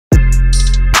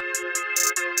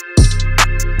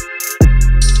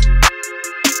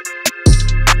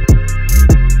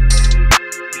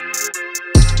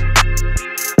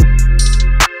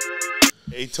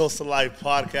Toast to Life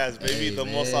podcast, baby. The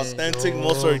most authentic,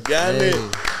 most organic.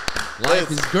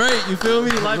 Life is great. You feel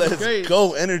me? Life is great. Let's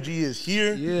go. Energy is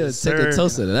here. Yeah, take a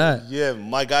toast to that. Yeah,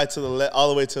 my guy to the left, all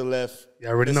the way to the left. You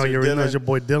already know. You already know. It's your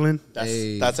boy Dylan.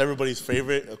 That's everybody's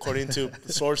favorite, according to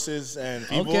sources and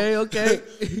people. Okay.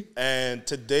 And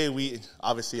today I'm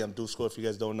Dusko. If you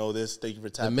guys don't know this, thank you for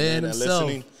tapping in and himself,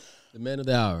 listening. The man of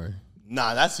the hour.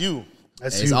 Nah, that's you.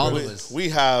 It's all of us. We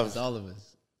have. It's all of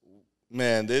us.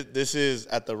 Man, this is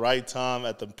at the right time,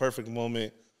 at the perfect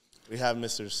moment. We have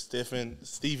Mr. Steffen.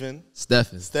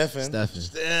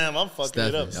 Damn, I'm fucking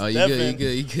it up. Oh,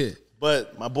 you good.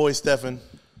 But my boy Steffen,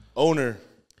 owner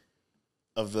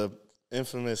of the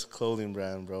infamous clothing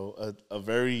brand, bro. A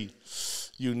very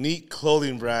unique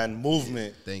clothing brand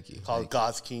movement. Thank you. Called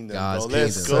God's Kingdom, God's bro.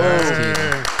 Let's go.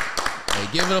 Hey,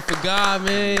 give it up for God,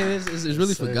 man. It's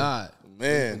really for God.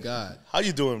 Man, for God. How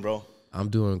you doing, bro? I'm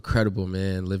doing incredible,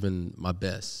 man. Living my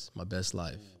best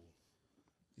life.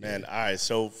 Man, all right.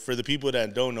 So for the people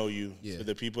that don't know you, Yeah. for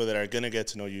the people that are going to get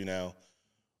to know you now,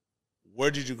 where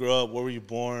did you grow up? Where were you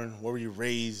born? Where were you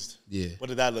raised? Yeah. What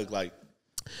did that look like?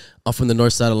 I'm from the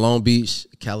north side of Long Beach,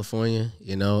 California,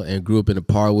 and grew up in the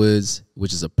Parwoods,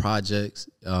 which is a project,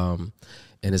 and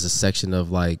it's a section of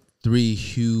like 3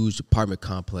 huge apartment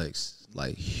complex,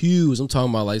 like huge. I'm talking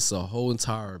about like it's a whole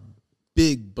entire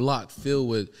big block filled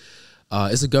with,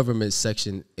 it's a government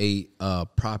Section 8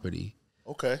 property.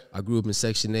 Okay. I grew up in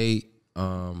Section 8.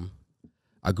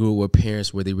 I grew up with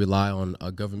parents where they rely on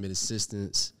government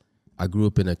assistance. I grew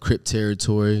up in a Crip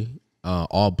territory,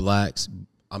 all blacks.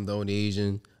 I'm the only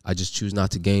Asian. I just choose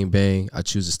not to gang bang. I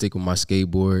choose to stick with my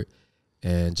skateboard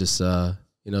and just,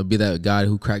 be that guy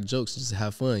who crack jokes, just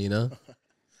have fun,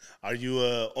 Are you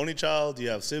a only child? Do you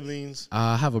have siblings?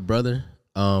 I have a brother.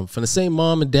 From the same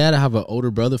mom and dad. I have an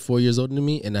older brother, 4 years older than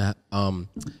me, and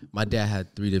my dad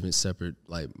had 3 different separate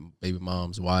like baby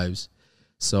moms, wives.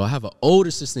 So I have an older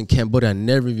sister in Cambodia I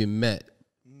never even met,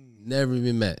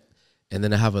 and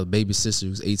then I have a baby sister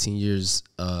who's 18 years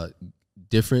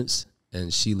difference,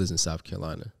 and she lives in South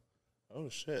Carolina. Oh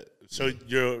shit! So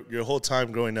your whole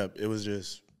time growing up, it was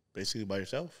just basically by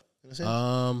yourself, in a sense?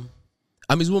 I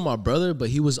mean, it's with my brother, but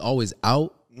he was always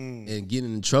out and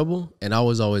getting in trouble, and I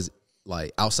was always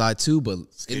like outside too, but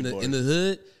in the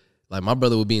hood, like my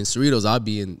brother would be in Cerritos, I'd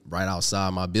be right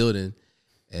outside my building,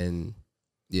 and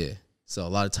yeah. So a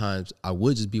lot of times I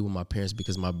would just be with my parents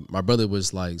because my brother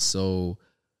was like so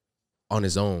on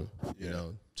his own,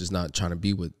 just not trying to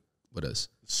be with us.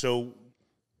 So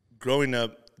growing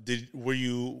up,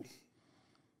 you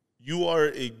are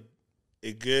an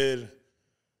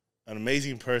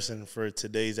amazing person for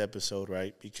today's episode,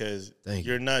 right? Because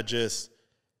you're not just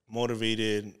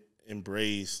motivated,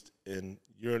 embraced, and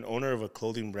you're an owner of a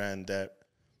clothing brand that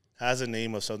has a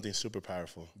name of something super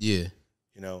powerful. Yeah.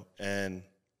 And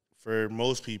for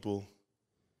most people,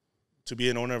 to be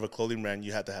an owner of a clothing brand,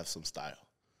 you have to have some style.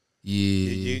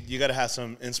 Yeah. You got to have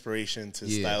some inspiration to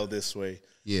style this way.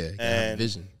 Yeah, and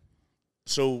vision.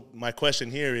 So my question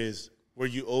here is, were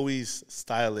you always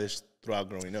stylish throughout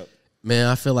growing up? Man,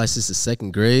 I feel like since the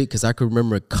 2nd grade, because I could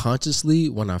remember consciously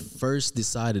when I first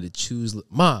decided to choose,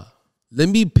 let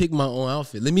me pick my own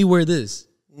outfit. Let me wear this,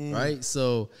 right?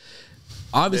 So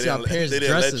obviously our parents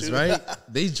dress us, right?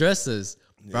 They dress us.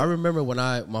 Yeah. But I remember when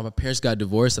my parents got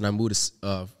divorced and I moved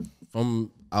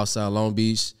from outside Long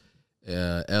Beach,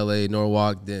 L.A.,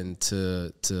 Norwalk, then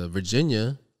to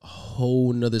Virginia, a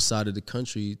whole nother side of the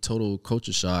country, total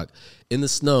culture shock. In the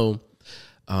snow,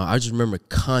 I just remember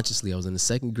consciously I was in the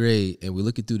 2nd grade and we're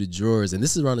looking through the drawers. And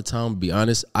this is around the time, to be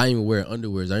honest, I didn't even wear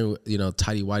underwears. I didn't,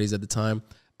 tidy whities at the time.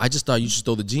 I just thought you should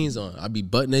throw the jeans on. I'd be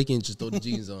butt naked and just throw the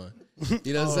jeans on.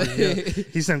 You know what I'm saying? Yeah.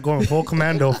 He said going full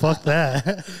commando. Fuck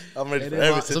that. I'm ready for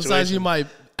every situation. Sometimes you might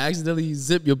accidentally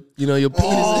zip your penis.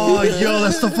 Oh, yo,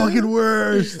 that's the fucking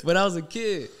worst. But I was a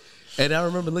kid. And I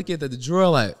remember looking at the drawer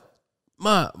like,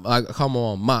 Ma, I call my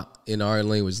mom Ma in our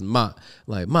language, Ma.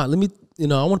 Like, Ma, let me,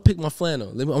 I want to pick my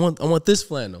flannel. I want this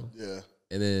flannel. Yeah.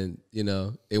 And then,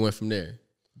 it went from there.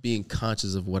 Being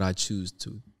conscious of what I choose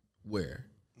to wear.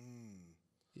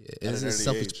 Yeah, it's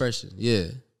self-expression. Yeah.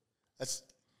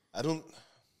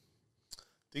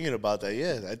 Thinking about that,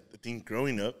 yeah. I think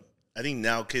growing up, I think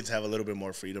now kids have a little bit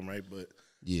more freedom, right? But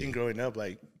I think growing up,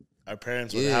 like, our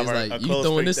parents would have our clothes you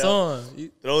throwing this on.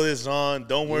 Throw this on.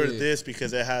 Don't wear this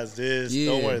because it has this.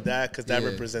 Don't wear that because that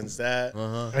represents that.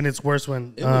 And it's worse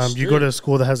when you go to a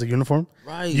school that has a uniform.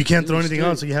 Right. You can't throw anything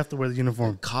on, so you have to wear the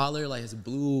uniform. Collar, like it's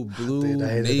blue,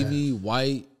 navy,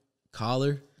 white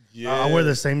collar. Yeah. I wear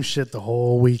the same shit the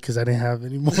whole week because I didn't have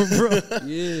any more, bro.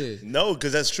 Yeah. No,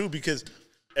 because that's true. Because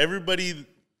everybody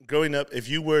growing up, if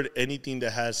you wear anything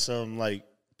that has some like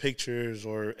pictures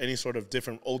or any sort of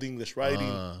different Old English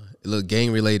writing. Look,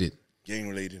 gang related. Gang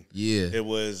related. Yeah. It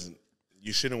was,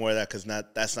 you shouldn't wear that because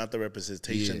that's not the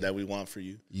representation that we want for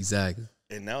you. Exactly.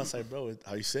 And now it's like, bro,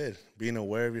 how you said, being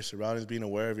aware of your surroundings, being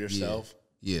aware of yourself,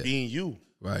 being you.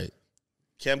 Right.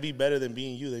 Can't be better than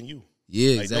being you than you.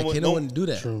 Yeah, like exactly. No one do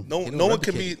that. True. No one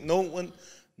can be,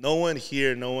 no one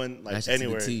here, no one like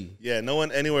anywhere. Yeah, no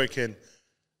one anywhere can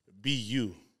be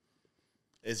you.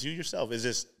 It's you yourself. It's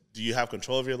just, do you have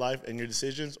control of your life and your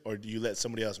decisions, or do you let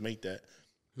somebody else make that?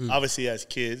 Obviously, as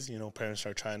kids, you know, parents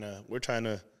are we're trying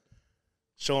to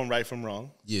show them right from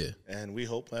wrong. Yeah. And we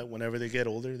hope that whenever they get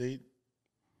older, they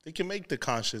can make the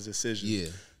conscious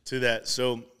decision to that.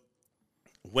 So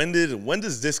when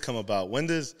does this come about? When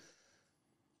does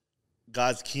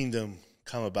God's kingdom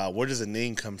come about? Where does the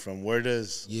name come from? Where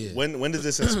does when does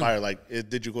this inspire? Like,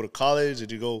 did you go to college?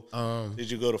 Did you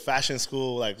go to fashion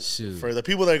school? Like, for the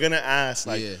people that are gonna ask,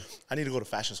 like, I need to go to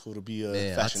fashion school to be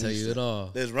a fashionista. I'll tell you it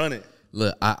all. Let's run it.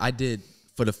 Look, I did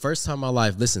for the first time in my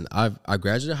life. Listen, I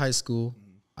graduated high school.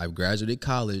 I graduated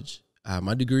college. I have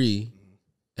my degree,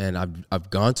 and I've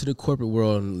gone to the corporate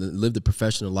world and lived a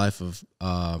professional life of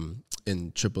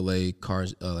in AAA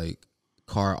cars, like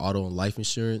car, auto, and life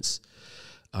insurance.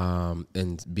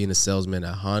 And being a salesman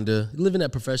at Honda, living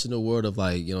that professional world of,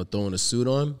 like, you know, throwing a suit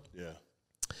on. Yeah.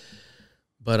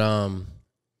 But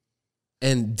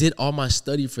and did all my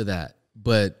study for that.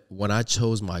 But when I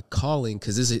chose my calling,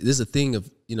 because this is a thing of,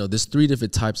 you know, there's 3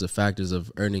 different types of factors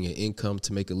of earning an income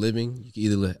to make a living. You can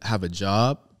either have a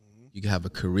job, you can have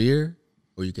a career,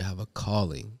 or you can have a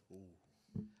calling.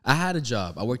 I had a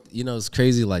job. I worked, you know, it's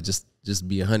crazy, like, just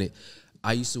be 100.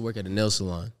 I used to work at a nail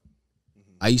salon.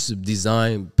 I used to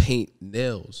design, paint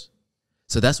nails.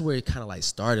 So that's where it kind of like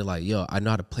started. Like, yo, I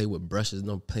know how to play with brushes,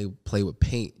 play with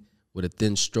paint. With a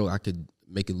thin stroke, I could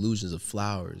make illusions of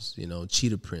flowers, you know,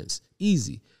 cheetah prints.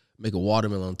 Easy. Make a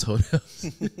watermelon toenails.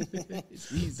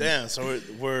 It's easy. Damn, so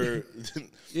we're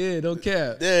yeah, don't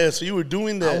care. Yeah, so you were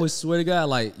doing that. I would swear to God,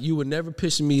 like, you would never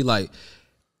picture me, like,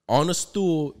 on a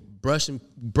stool brushing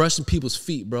people's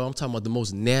feet, bro. I'm talking about the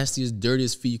most nastiest,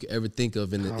 dirtiest feet you could ever think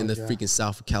of in the freaking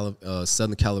South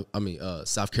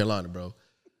Carolina, bro.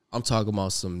 I'm talking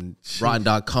about some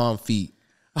rotten.com feet.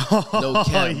 No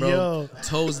cap, bro. Yo.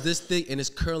 Toes this thick and it's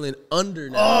curling under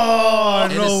now. Oh,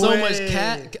 and no it's so way. much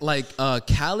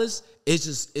callus. It's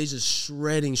just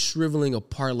shredding, shriveling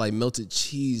apart like melted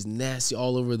cheese, nasty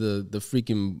all over the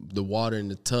water in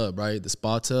the tub, right? The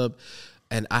spa tub.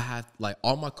 And I had, like,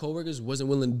 all my coworkers wasn't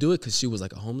willing to do it because she was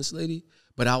like a homeless lady,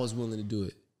 but I was willing to do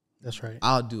it. That's right.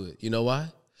 I'll do it. You know why?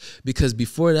 Because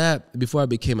before I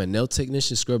became a nail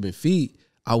technician scrubbing feet,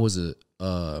 I was a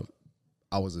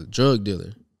drug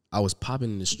dealer. I was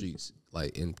popping in the streets,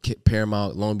 like in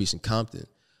Paramount, Long Beach, and Compton.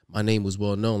 My name was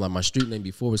well known. Like, my street name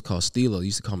before was called Steelo. They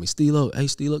used to call me Steelo. Hey,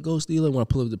 Steelo, go Steelo. When I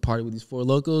pull up to the party with these 4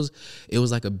 locals, it was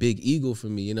like a big ego for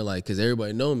me, you know, like, because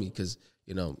everybody know me because,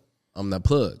 you know, I'm that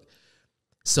plug.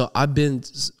 So I've been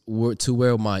to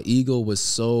where my ego was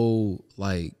so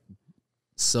my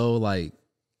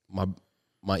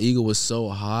ego was so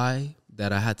high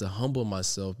that I had to humble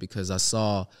myself because I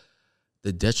saw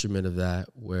the detriment of that,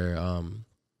 where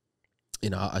you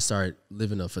know, I started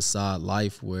living a facade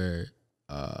life where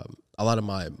a lot of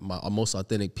my most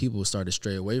authentic people started to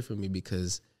stray away from me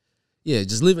because,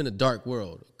 just living a dark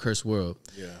world, cursed world.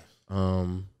 Yeah.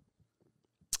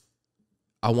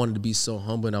 I wanted to be so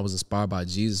humble, and I was inspired by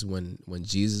Jesus when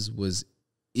Jesus was,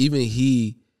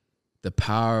 the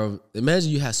power of, imagine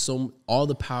you had all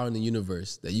the power in the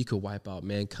universe that you could wipe out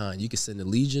mankind. You could send a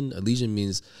legion. A legion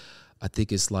means, I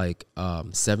think it's like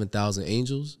 7,000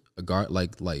 angels,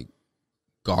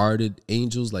 guarded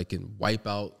angels, like, can wipe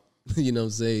out, you know what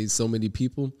I'm saying, so many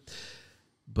people.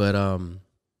 But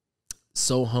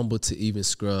so humble to even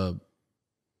scrub,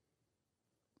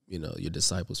 you know, your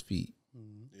disciples' feet.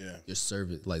 Yeah, your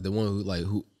servant, like the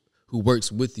one who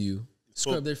works with you,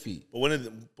 scrub their feet.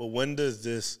 But when does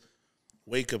this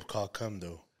wake up call come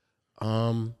though?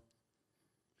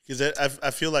 Because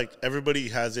I feel like everybody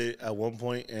has it at one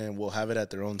point and will have it at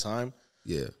their own time.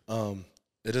 Yeah.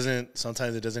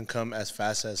 Sometimes it doesn't come as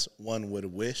fast as one would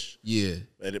wish. Yeah.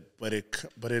 But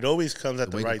it always comes at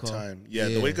the right time. Yeah,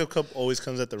 the wake up call always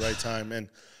comes at the right time. And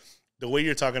the way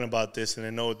you're talking about this, and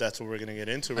I know that's what we're gonna get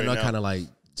into right now. I know, kind of like.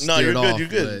 No, you're good. You're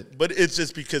good. But it's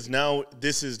just because now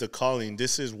this is the calling.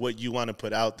 This is what you want to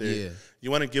put out there. Yeah. You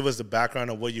want to give us the background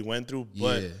of what you went through,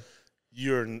 but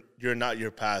you're not your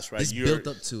past, right? You're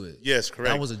built up to it. Yes,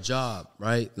 correct. That was a job,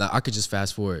 right? Like, I could just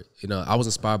fast forward. You know, I was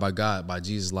inspired by God, by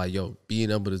Jesus. Like, yo,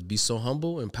 being able to be so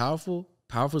humble and powerful,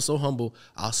 so humble.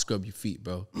 I'll scrub your feet,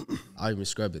 bro. I'll even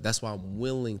scrub it. That's why I'm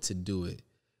willing to do it,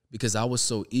 because I was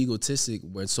so egotistic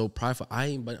and so prideful. I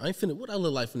ain't finna, what I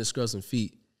look like finna scrub some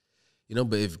feet, you know.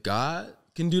 But if God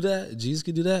can do that, Jesus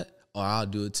can do that, I'll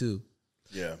do it too.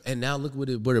 Yeah. And now look what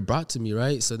it brought to me,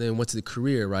 right? So then went to the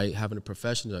career, right? Having a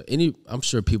professional, I'm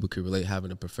sure people could relate,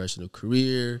 having a professional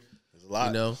career. There's a lot.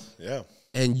 You know? Yeah.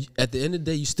 And at the end of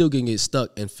the day, you still gonna get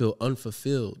stuck and feel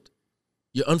unfulfilled.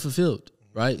 You're unfulfilled,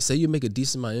 right? Say you make a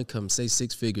decent amount of income, say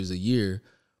 6 figures a year,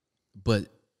 but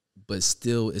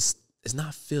still it's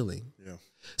not filling. Yeah.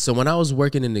 So when I was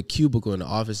working in the cubicle in the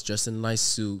office, dressed in a nice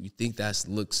suit, you think that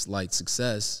looks like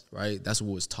success, right? That's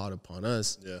what was taught upon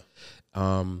us. Yeah.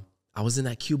 I was in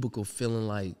that cubicle feeling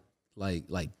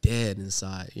like dead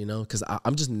inside, you know, because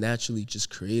I'm just naturally just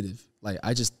creative. Like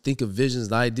I just think of visions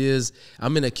and ideas.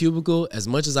 I'm in a cubicle. As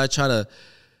much as I try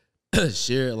to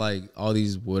share like all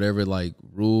these whatever like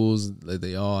rules that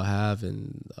they all have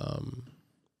and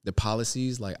the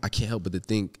policies, like I can't help but to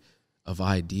think of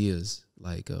ideas,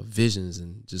 like visions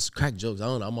and just crack jokes. I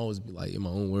don't know. I'm always like in my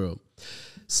own world.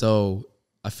 So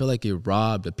I feel like it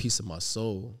robbed a piece of my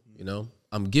soul, you know.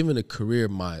 I'm giving a career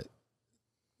my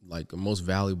like most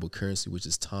valuable currency, which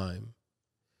is time,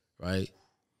 right?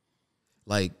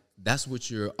 Like that's what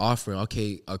you're offering.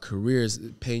 Okay, a career is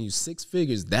paying you 6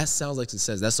 figures. That sounds like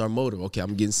success. That's our motive. Okay,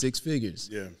 I'm getting 6 figures.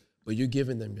 Yeah. But you're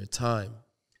giving them your time.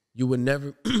 You would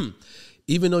never,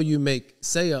 even though you make,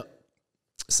 say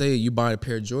you buy a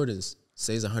pair of Jordans,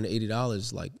 say it's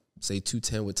 $180, like say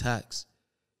 $210 with tax.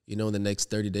 You know, in the next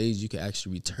 30 days, you can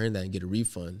actually return that and get a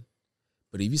refund.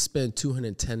 But if you spend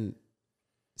 210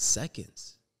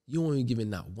 seconds, you won't even give it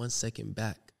not 1 second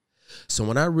back. So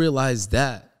when I realized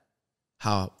that,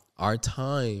 how our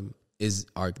time is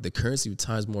the currency of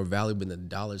time is more valuable than the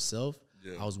dollar itself,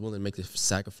 I was willing to make the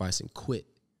sacrifice and quit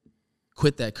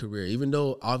that career. Even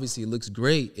though obviously it looks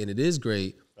great and it is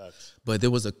great, but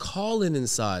there was a calling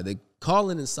inside. The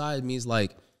calling inside means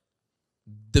like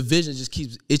the vision just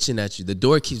keeps itching at you. The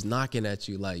door keeps knocking at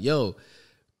you like, yo,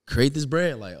 create this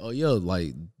brand. Like, oh, yo,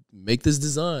 like make this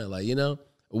design. Like, you know,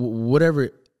 whatever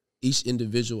each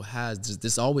individual has,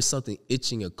 there's always something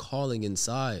itching, a calling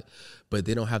inside, but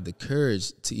they don't have the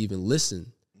courage to even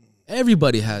listen.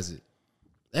 Everybody has it.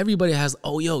 Everybody has,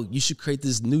 oh, yo, you should create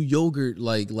this new yogurt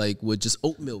like with just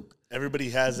oat milk. Everybody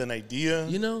has an idea.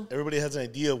 You know? Everybody has an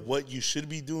idea of what you should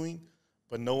be doing,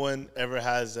 but no one ever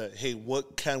has a, hey,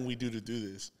 what can we do to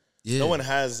do this? Yeah. No one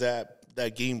has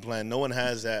that game plan. No one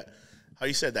has that, how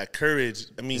you said, that courage.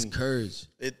 I mean, it's courage.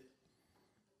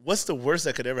 What's the worst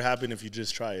that could ever happen if you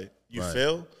just try it? You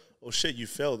fail? Oh, shit, you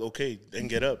failed. Okay, then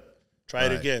get up. Try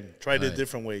it again. Try it a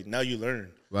different way. Now you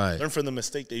learn. Learn from the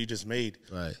mistake that you just made.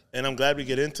 And I'm glad we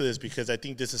get into this because I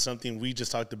think this is something we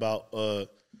just talked about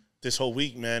this whole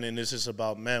week, man. And this is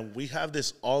about, man, we have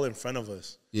this all in front of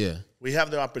us. Yeah. We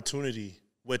have the opportunity,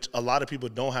 which a lot of people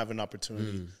don't have an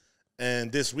opportunity.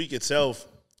 And this week itself,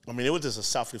 I mean, it was just a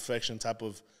self-reflection type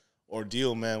of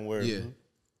ordeal, man, where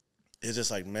it's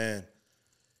just like, man,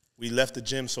 we left the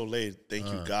gym so late. Thank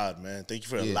you, God, man. Thank you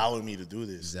for allowing me to do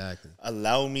this. Exactly.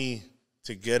 Allow me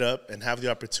to get up and have the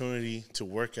opportunity to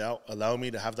work out. Allow me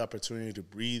to have the opportunity to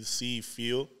breathe, see,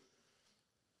 feel.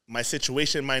 My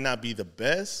situation might not be the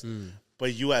best,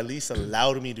 but you at least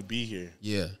allowed me to be here.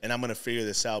 Yeah. And I'm going to figure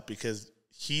this out because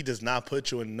he does not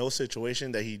put you in no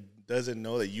situation that he doesn't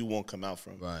know that you won't come out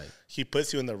from. Right. He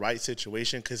puts you in the right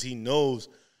situation because he knows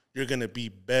you're going to be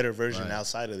better version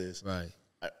outside of this. Right.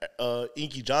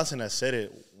 Inky Johnson has said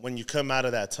it. When you come out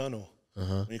of that tunnel,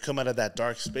 when you come out of that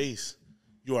dark space,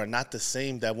 you are not the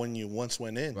same that when you once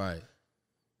went in. Right.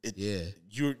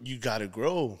 You got to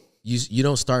grow. You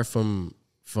don't start from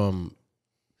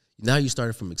now you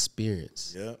started from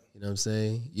experience. Yeah. You know what I'm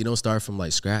saying? You don't start from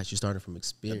like scratch. You started from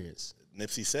experience.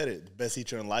 Nipsey said it. The best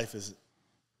teacher in life is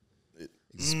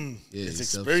it's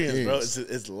experience, bro.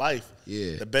 It's life.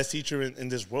 Yeah. The best teacher in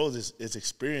this world is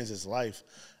experience, is life.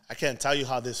 I can't tell you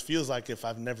how this feels like if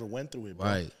I've never went through it, bro.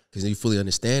 Right, because you fully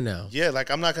understand now. Yeah, like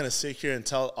I'm not going to sit here and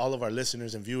tell all of our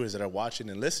listeners and viewers that are watching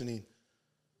and listening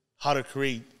how to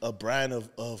create a brand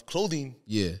of clothing.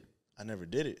 Yeah. I never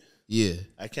did it. Yeah.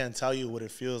 I can't tell you what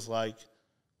it feels like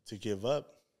to give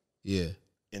up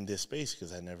in this space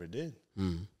because I never did.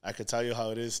 I could tell you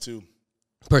how it is to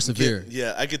persevere.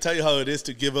 I could tell you how it is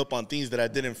to give up on things that I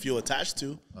didn't feel attached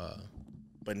to.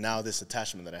 But now this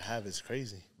attachment that I have is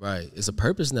crazy. Right. It's a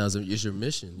purpose now. It's your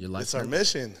mission. Your life. It's our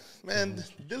mission. Man,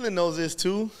 Dylan knows this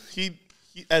too. He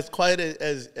as quiet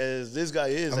as this guy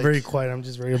is. I'm very quiet. I'm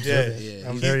just very observant. Yeah.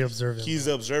 I'm very observant. He's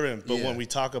observant. But when we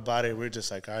talk about it, we're just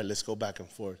like, all right, let's go back and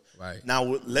forth. Right. Now,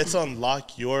 let's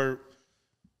unlock your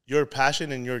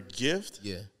passion and your gift.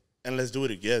 Yeah. And let's do it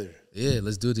together. Yeah,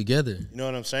 let's do it together. You know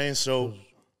what I'm saying? So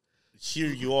here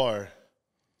you are.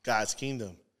 God's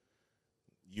kingdom.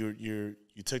 You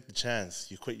took the chance.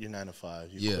 You quit your 9 to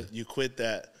 5. You quit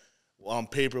that on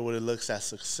paper what it looks at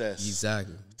success.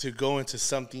 Exactly. To go into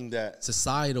something that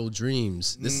societal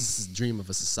dreams. This is a dream of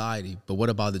a society. But what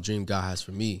about the dream God has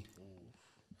for me?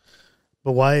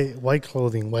 But why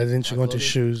clothing? Why didn't you go into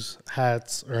shoes,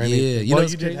 hats, or anything? Yeah, well,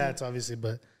 you did hats, obviously,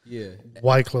 but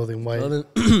why clothing? Why?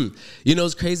 You know,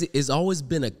 it's crazy. It's always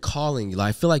been a calling. Like,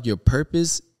 I feel like your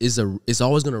purpose is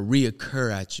always going to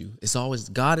reoccur at you.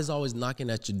 God is always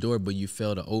knocking at your door, but you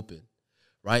fail to open,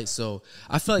 right? So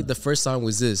I feel like the first time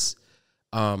was this.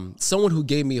 Someone who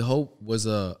gave me hope was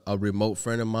a remote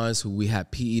friend of mine who we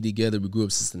had PE together. We grew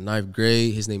up since the 9th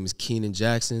grade. His name is Keenan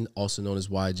Jackson, also known as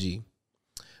YG.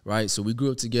 Right, so we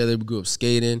grew up together. We grew up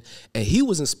skating, and he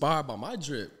was inspired by my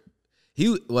drip.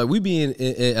 We be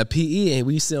in a PE, and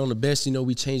we sit on the bench. You know,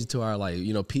 we changed it to our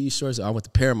PE shorts. I went to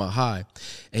Paramount High,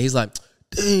 and he's like,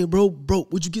 "Dang, bro,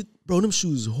 where'd you get, bro? Them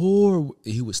shoes, whore."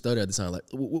 He would stutter at the time, like,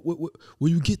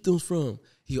 "Where you get them from?"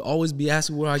 He always be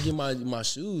asking where I get my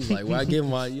shoes, like where I get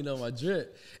my my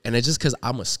drip, and it's just because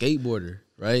I'm a skateboarder,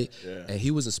 right? Yeah. And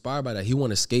he was inspired by that. He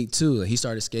wanted to skate too. Like, he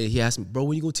started skating. He asked me, "Bro,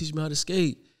 when you gonna teach me how to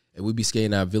skate?" And we'd be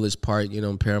skating at Village Park,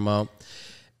 in Paramount.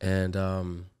 And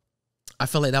I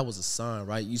felt like that was a sign,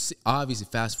 right? You see, obviously,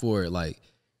 fast forward, like,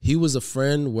 he was a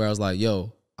friend where I was like,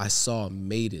 yo, I saw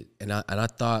made it. And I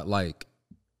thought, like,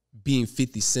 being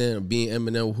 50 Cent or being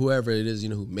Eminem, whoever it is,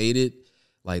 who made it,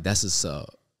 like, that's just a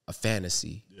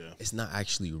fantasy. Yeah. It's not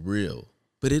actually real.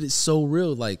 But it is so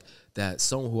real, like, that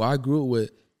someone who I grew up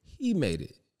with, he made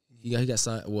it. He got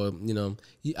signed. Well,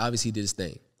 he obviously did his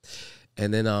thing.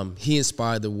 And then he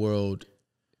inspired the world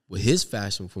with his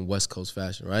fashion from West Coast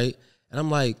fashion, right? And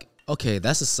I'm like, okay,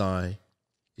 that's a sign.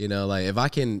 Like, if I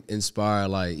can inspire,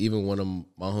 like, even one of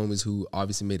my homies who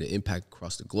obviously made an impact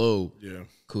across the globe,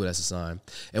 cool, that's a sign.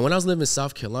 And when I was living in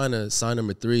South Carolina, sign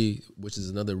number 3, which is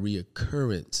another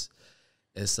reoccurrence,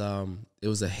 it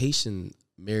was a Haitian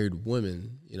married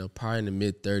woman, probably in the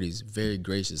mid-30s, very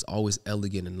gracious, always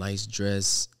elegant, a nice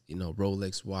dress,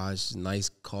 Rolex watch, nice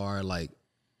car, like,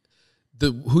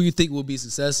 who you think will be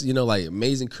successful, like,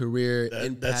 amazing career,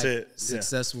 impact, that's it.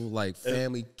 Successful, like,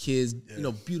 family, kids,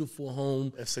 beautiful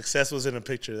home. If success was in a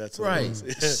picture, that's what right.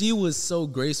 it was. She was so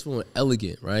graceful and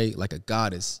elegant, right, like a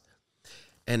goddess.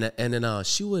 And then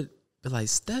she would be like,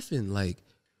 Stephen, like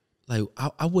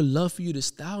I would love for you to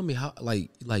style me. How,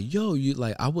 yo, you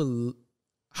like,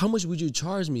 how much would you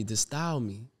charge me to style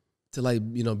me, to, like,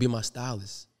 be my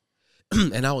stylist?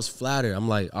 And I was flattered. I'm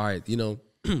like, all right,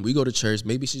 we go to church.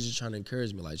 Maybe she's just trying to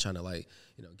encourage me, like, trying to,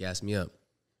 gas me up.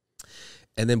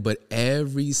 And then, but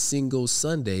every single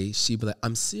Sunday, she'd be like,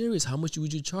 I'm serious. How much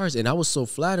would you charge? And I was so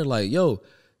flattered, like, yo,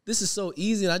 this is so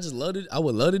easy. And I just loved it. I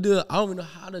would love to do it. I don't even know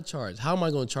how to charge. How am I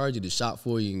going to charge you to shop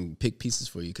for you and pick pieces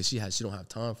for you? Because she don't have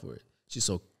time for it. She's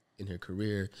so in her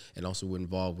career and also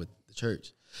involved with the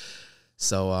church.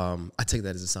 So I take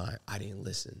that as a sign. I didn't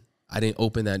listen. I didn't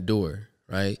open that door,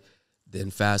 right? Then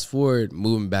fast forward,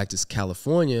 moving back to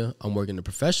California, I'm working in the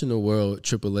professional world,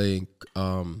 AAA,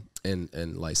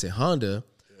 and like, say, Honda.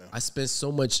 Yeah. I spent so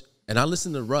much, and I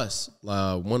listened to Russ,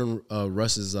 one of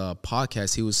Russ's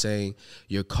podcasts. He was saying,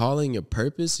 your calling, your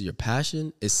purpose, your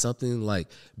passion is something like,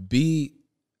 be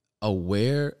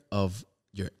aware of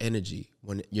your energy.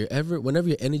 Whenever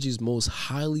your energy is most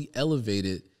highly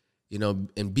elevated,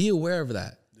 and be aware of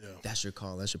that. That's your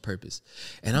call. That's your purpose.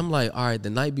 And I'm like, all right, the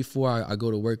night before I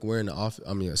go to work wearing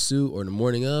a suit, or in the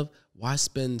morning of, why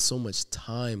spend so much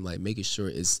time, like, making sure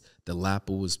the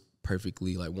lapel was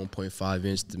perfectly, like, 1.5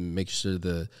 inch, to make sure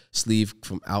the sleeve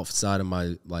from outside of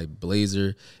my, like,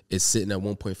 blazer is sitting at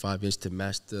 1.5 inch to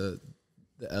match the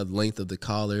length of the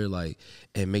collar, like,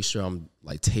 and make sure I'm,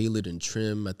 like, tailored and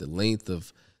trim at the length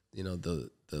of, the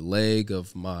leg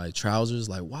of my trousers.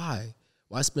 Like, why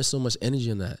spend so much energy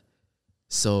on that?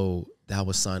 So that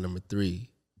was sign number 3,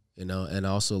 and I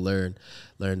also learned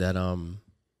that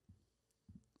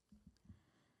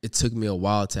it took me a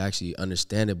while to actually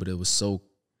understand it, but it was so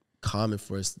common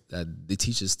for us that they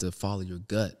teach us to follow your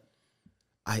gut.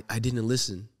 I didn't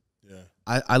listen. Yeah.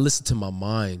 I listened to my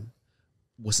mind,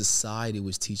 what society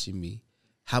was teaching me,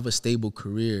 have a stable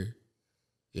career,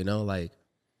 like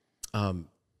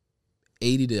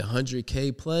 80 to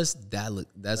 100K plus,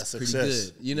 that's pretty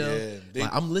success. Good.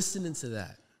 Like, I'm listening to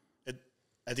that.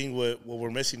 I think what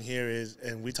we're missing here is,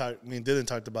 and Dylan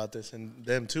talked about this, and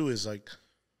them too, is like,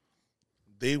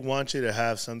 they want you to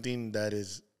have something that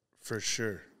is for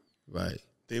sure. Right.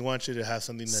 They want you to have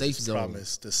something that's safe zone.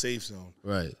 Promised, the safe zone.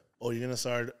 Right. Oh, you're going to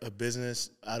start a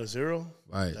business out of zero?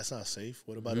 Right. That's not safe.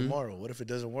 What about tomorrow? What if it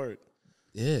doesn't work?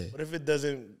 Yeah. What if it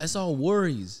doesn't? That's all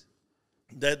worries.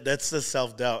 That's the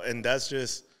self-doubt, and that's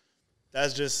just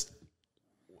that's just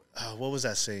what was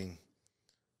that saying?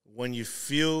 When you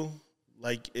feel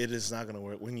like it is not gonna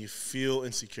work, when you feel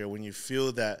insecure, when you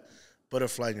feel that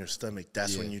butterfly in your stomach,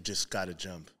 that's when you just gotta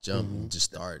jump. Just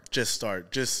start. Just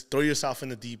start. Just throw yourself in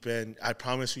the deep end. I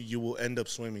promise you, you will end up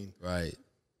swimming. Right.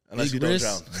 Unless big you risk,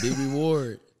 don't drown. Big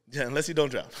reward. Yeah, unless you don't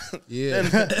drown. Yeah.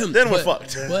 then we're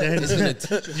fucked. But it's gonna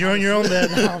teach you. You're on your own then.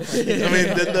 I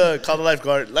mean, then call the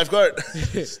lifeguard. Lifeguard.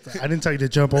 I didn't tell you to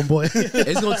jump on, boy.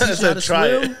 It's gonna teach you how to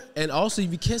Try swim, it. and also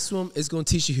if you can't swim, it's gonna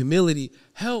teach you humility.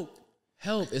 Help.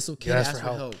 It's okay to ask for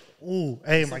help. Ooh,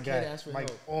 hey, my okay guy. to ask for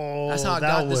help. Oh, That's how I that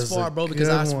got this was far, a bro, because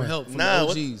I good asked for one. help from Nah,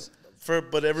 the OGs.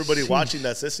 But everybody watching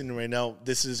that's listening right now,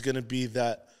 this is gonna be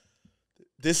that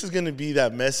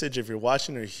message. If you're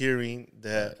watching or hearing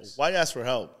that, why ask for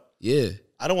help? Yeah.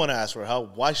 I don't want to ask for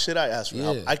help. Why should I ask for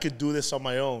help? I could do this on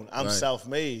my own. I'm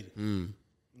self-made. And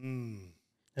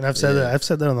I've said that. I've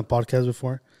said that on the podcast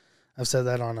before. I've said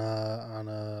that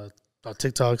on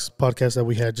TikTok's podcast that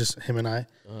we had, just him and I.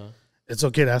 It's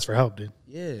okay to ask for help, dude.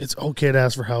 Yeah. It's okay to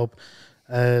ask for help.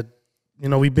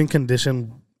 We've been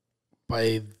conditioned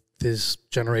by this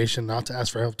generation not to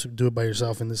ask for help, to do it by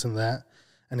yourself and this and that.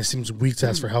 And it seems weak to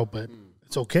ask for help, but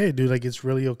it's okay, dude. Like, it's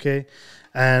really okay.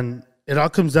 And it all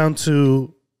comes down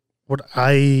to what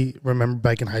I remember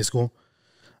back in high school.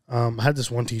 I had this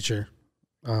one teacher.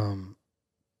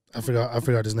 I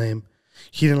forgot his name.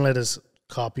 He didn't let us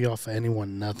copy off of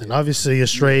anyone, nothing. Obviously, a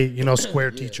straight,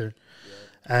 square teacher.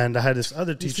 And I had this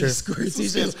other teacher. Square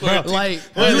teacher. Like,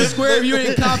 you square if you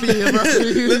ain't copying it, bro.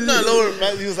 Let's not lower,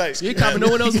 man. He was like, you ain't copying no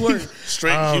one else's work.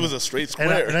 Straight. He was a straight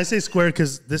square. And I say square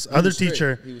because this other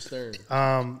teacher, he was stern.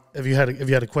 if you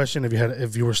had a question,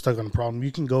 if you were stuck on a problem,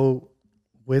 you can go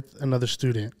with another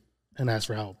student and ask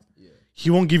for help. Yeah. He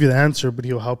won't give you the answer, but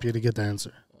he'll help you to get the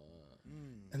answer.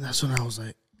 And that's when I was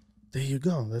like, there you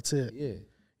go. That's it.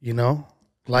 Yeah.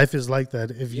 Life is like that.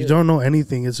 If you don't know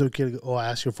anything, it's okay to go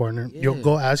ask your partner. You'll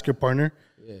go ask your partner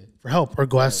for help, or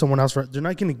go ask someone else for. They're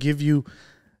not going to give you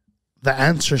the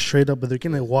answer straight up, but they're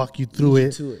going to walk you through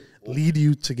it, lead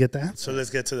you to get the answer. So let's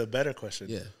get to the better question.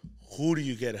 Yeah. Who do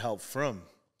you get help from?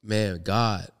 Man,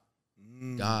 God.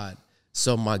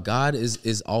 So my God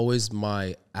is always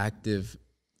my active,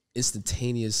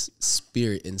 instantaneous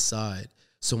spirit inside.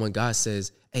 So when God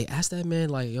says, hey, ask that man,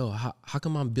 like, yo, how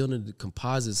come I'm building the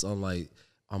composites on my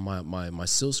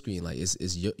silk screen? Like,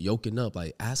 it's yoking up.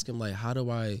 Like, ask him, like, how do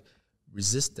I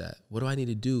resist that? What do I need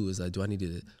to do? Is like, do I need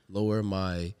to lower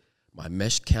my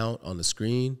mesh count on the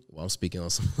screen? Well, I'm speaking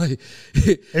on some, like,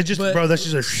 it's just, bro, that's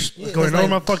just going over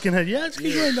my fucking head. Yeah, it's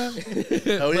going down.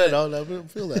 Oh, yeah, no, I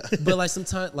don't feel that. But, like,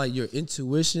 sometimes, like, your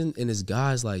intuition and his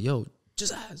God's like, yo,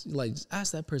 just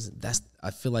ask that person.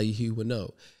 I feel like he would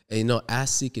know. And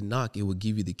ask, seek, and knock, it will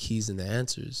give you the keys and the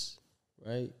answers.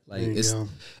 Right? Like,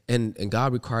 and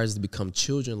God requires us to become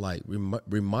children, like,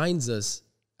 reminds us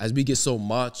as we get so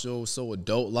macho, so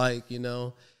adult like,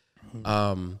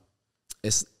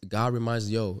 it's God reminds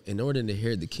us, yo, in order to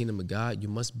inherit the kingdom of God, you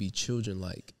must be children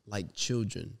like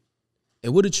children.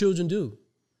 And what do children do?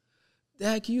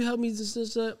 Dad, can you help me just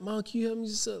Mom, can you help me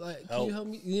just like help. Can you help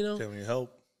me? Can we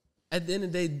help? At the end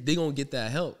of the day, they gonna get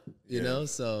that help, you know.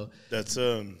 So that's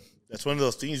one of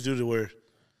those things, dude, where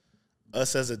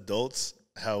us as adults,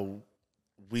 how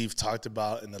we've talked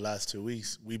about in the last 2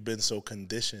 weeks, we've been so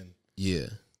conditioned. Yeah.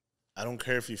 I don't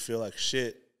care if you feel like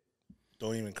shit.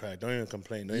 Don't even cry. Don't even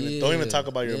complain. Don't even talk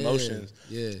about your emotions.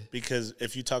 Yeah. Because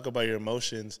if you talk about your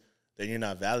emotions, then you're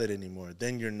not valid anymore.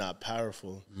 Then you're not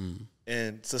powerful.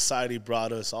 And society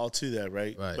brought us all to that,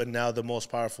 right? But now the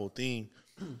most powerful thing,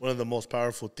 one of the most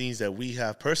powerful things that we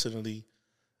have personally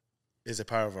is the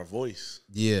power of our voice.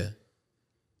 Yeah.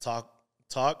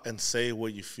 Talk and say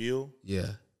what you feel. Yeah.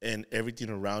 And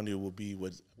everything around you will be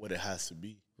what it has to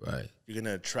be. Right. You're going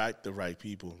to attract the right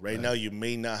people. Right now, you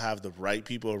may not have the right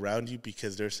people around you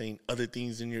because they're saying other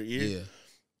things in your ear. Yeah.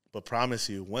 But promise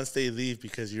you, once they leave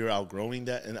because you're outgrowing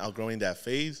that and outgrowing that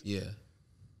phase,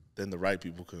 then the right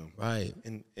people come. Right.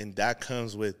 And that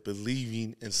comes with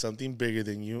believing in something bigger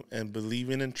than you and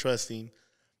believing and trusting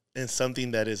in something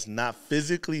that is not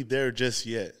physically there just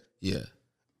yet. Yeah.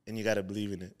 And you got to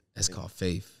believe in it. That's called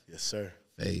faith. Yes, sir.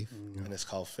 Faith. And it's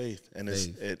called faith. And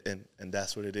and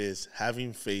that's what it is.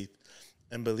 Having faith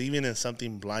and believing in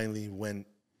something blindly when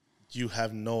you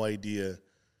have no idea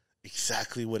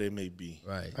exactly what it may be.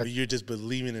 Right. But you're just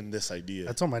believing in this idea.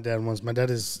 I told my dad once, my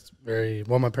dad is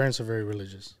my parents are very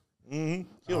religious.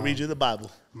 He'll read you the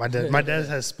Bible. My dad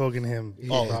has spoken to him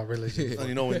about religion.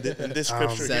 In this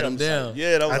scripture, sat him down. Like,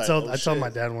 yeah, I told my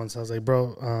dad once, I was like,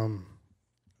 bro,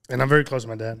 and I'm very close to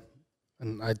my dad.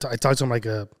 And I talk to him like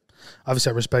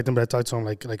obviously I respect him, but I talk to him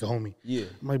like a homie. Yeah.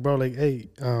 I'm like, bro, like, hey,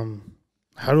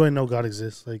 how do I know God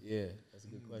exists? Like, Yeah, that's a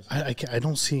good question. I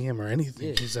don't see him or anything.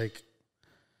 Yeah. He's like,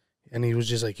 and he was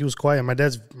just like, he was quiet. My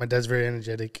dad's very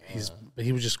energetic. But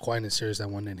he was just quiet and serious that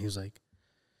one day. And he was like,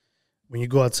 when you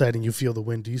go outside and you feel the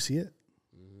wind, do you see it?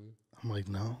 Mm-hmm. I'm like,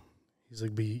 no. He's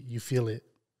like, but you feel it,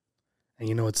 and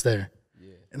you know it's there.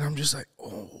 Yeah. And I'm just like,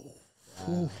 oh,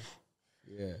 wow.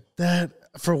 Yeah. That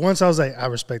for once I was like, I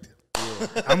respect it.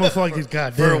 Yeah. I'm a fucking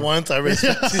goddamn. For once, I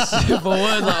respect it. For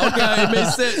once, like, okay, it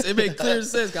makes sense. It makes clear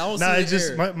sense. I don't see it's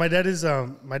just my dad is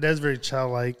my dad's very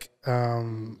childlike.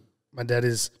 My dad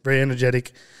is very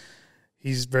energetic.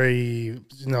 He's very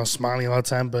smiling all the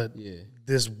time. But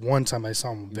this one time I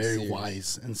saw him very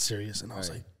wise and serious, and I was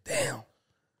like, damn.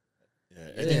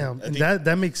 Yeah, damn, and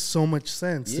that makes so much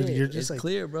sense. Yeah, You're just it's like,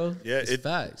 clear, bro. Yeah, it's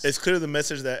facts. It's clear the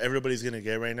message that everybody's gonna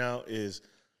get right now is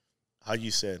how you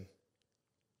said,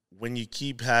 when you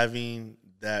keep having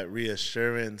that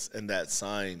reassurance and that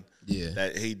sign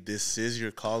that, hey, this is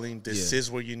your calling, this is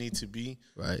where you need to be.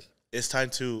 Right. It's time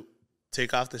to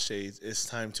take off the shades. It's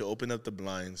time to open up the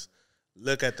blinds.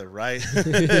 Look at the right.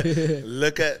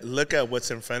 look at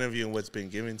what's in front of you and what's been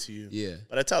given to you. Yeah.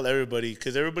 But I tell everybody,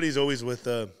 because everybody's always with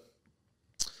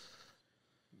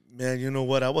man, you know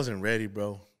what? I wasn't ready,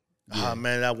 bro. Yeah.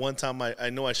 Man, that one time I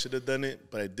know I should have done it,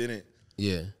 but I didn't.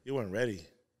 Yeah. You weren't ready.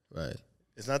 Right.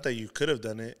 It's not that you could have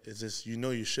done it. It's just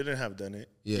you shouldn't have done it,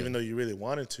 even though you really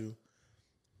wanted to.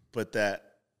 But that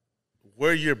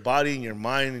where your body and your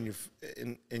mind and your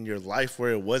in your life,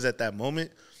 where it was at that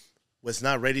moment, was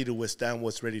not ready to withstand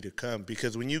what's ready to come.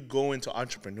 Because when you go into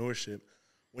entrepreneurship,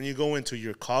 when you go into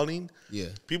your calling,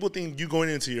 people think you going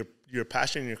into your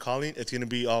passion and your calling, it's going to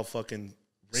be all fucking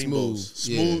rainbows,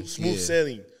 smooth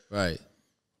sailing. Right.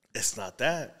 It's not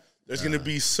that. There's going to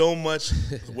be so much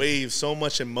waves, so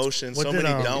much emotion, so many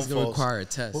downfalls. It's going to require a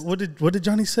test. What did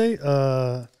Johnny say?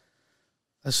 A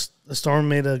storm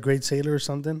made a great sailor or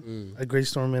something? A great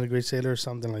storm made a great sailor or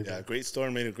something like that. Yeah, a great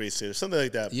storm made a great sailor. Something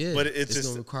like that. Yeah, but it's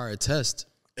going to require a test.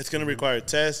 It's going to require a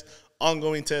test,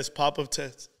 ongoing tests, pop-up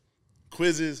tests,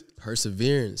 quizzes.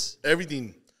 Perseverance.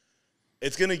 Everything.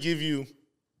 It's going to give you,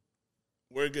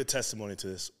 we're a good testimony to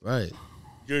this. Right.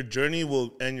 Your journey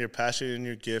will end your passion and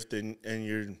your gift and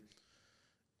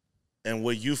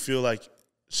what you feel like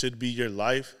should be your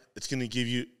life. It's going to give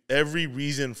you every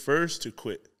reason first to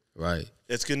quit. Right.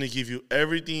 It's going to give you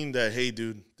everything that, hey,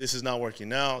 dude, this is not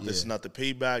working out. Yeah. This is not the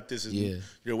payback. This is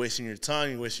you're wasting your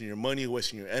time. You're wasting your money. You're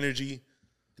wasting your energy.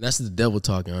 And that's the devil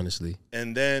talking, honestly.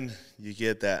 And then you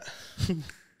get that.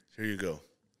 Here you go.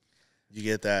 You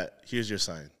get that. Here's your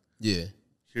sign. Yeah.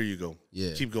 Here you go.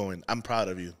 Yeah. Keep going. I'm proud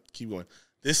of you. Keep going.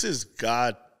 This is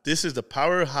God. This is the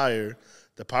power higher,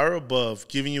 the power above,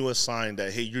 giving you a sign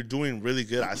that, hey, you're doing really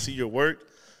good. I see your work.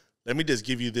 Let me just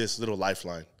give you this little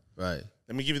lifeline. Right.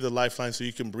 Let me give you the lifeline so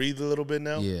you can breathe a little bit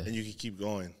now, and you can keep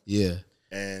going. Yeah.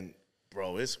 And,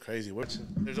 bro, it's crazy.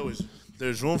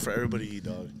 There's room for everybody to eat,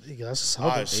 dog. That's all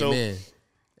right, so Amen.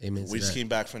 Amen. We just came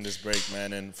back from this break,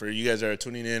 man. And for you guys that are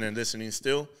tuning in and listening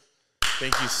still,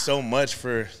 thank you so much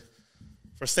for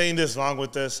staying this long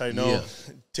with us. I know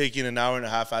taking an hour and a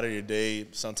half out of your day,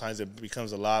 sometimes it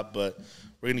becomes a lot, but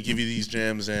we're going to give you these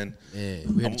gems. And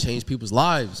we're going to change people's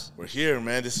lives. We're here,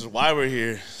 man. This is why we're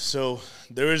here. So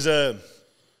there is a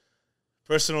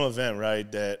personal event, right,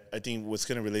 that I think what's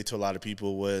going to relate to a lot of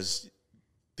people was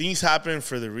things happen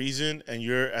for the reason, and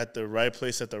you're at the right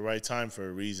place at the right time for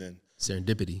a reason.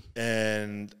 Serendipity.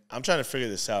 And I'm trying to figure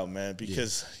this out, man,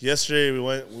 because yesterday we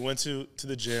went to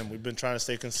the gym. We've been trying to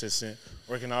stay consistent,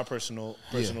 working our personal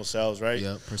selves, right?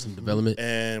 Yeah, personal development.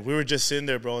 And we were just sitting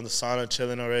there, bro, in the sauna,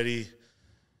 chilling already.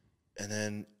 And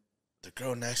then the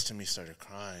girl next to me started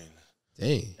crying.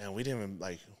 Dang. And we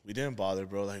didn't bother,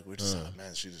 bro. Like, we're just like,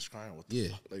 man, she's just crying. What the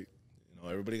fuck? Like,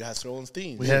 everybody has their own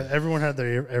things. Everyone had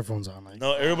their earphones on. Like,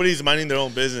 no, everybody's minding their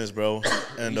own business, bro.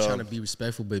 And you're trying to be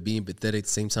respectful, but being pathetic at the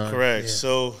same time. Correct. Yeah.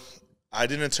 So I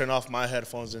didn't turn off my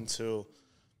headphones until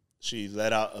she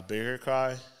let out a bigger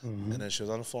cry, and then she was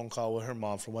on a phone call with her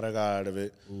mom. From what I got out of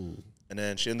it, and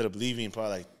then she ended up leaving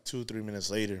probably like 2-3 minutes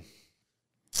later.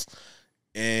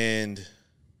 And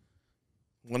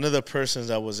one of the persons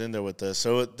that was in there with us.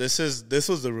 So this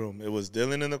was the room. It was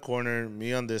Dylan in the corner,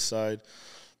 me on this side.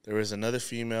 There was another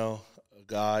female, a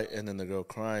guy, and then the girl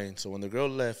crying. So when the girl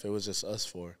left, it was just us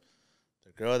four.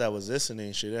 The girl that was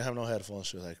listening, she didn't have no headphones.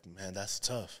 She was like, man, that's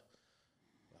tough.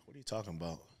 Like, what are you talking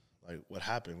about? Like, what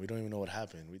happened? We don't even know what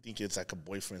happened. We think it's like a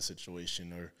boyfriend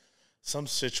situation or some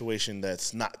situation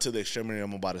that's not to the extremity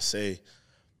I'm about to say.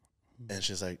 And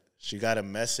she's like, she got a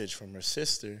message from her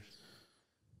sister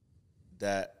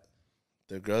that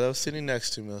the girl that was sitting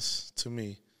next to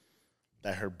me,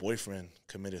 that her boyfriend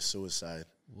committed suicide.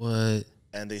 What?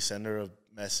 And they sent her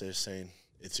message saying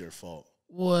it's your fault.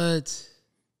 What?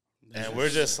 And we're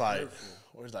just like,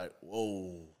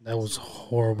 whoa. That was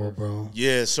horrible, bro.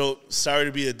 Yeah, so sorry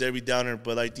to be a Debbie Downer,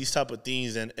 but like these type of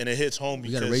things, and it hits home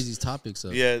because we gotta raise these topics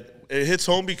up. Yeah, it hits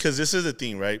home because this is the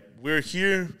thing, right? We're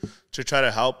here to try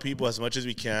to help people as much as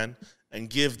we can and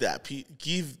give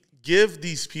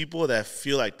these people that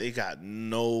feel like they got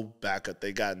no backup,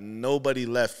 they got nobody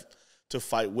left to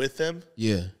fight with them.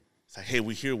 Yeah. It's like, hey,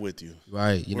 we're here with you.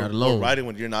 Right, you're not alone. We're riding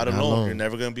with you. You're not alone. You're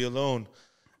never going to be alone.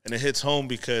 And it hits home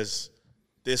because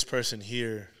this person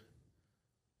here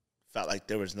felt like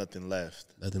there was nothing left.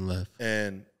 Nothing left.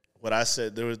 And what I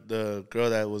said, there was the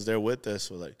girl that was there with us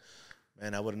was like,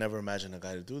 man, I would have never imagined a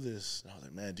guy to do this. And I was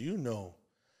like, man, do you know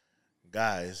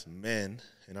guys, men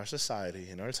in our society,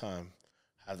 in our time,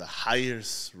 have the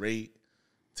highest rate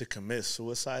to commit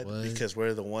suicide because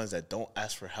we're the ones that don't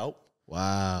ask for help.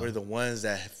 Wow. We're the ones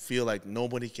that feel like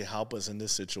nobody can help us in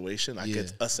this situation. Like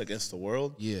it's us against the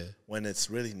world. Yeah. When it's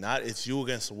really not. It's you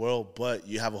against the world, but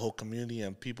you have a whole community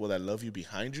and people that love you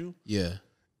behind you. Yeah.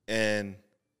 And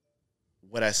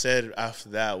what I said after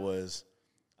that was,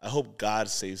 I hope God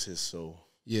saves his soul.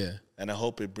 Yeah. And I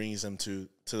hope it brings him to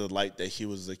the light that he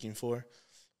was looking for.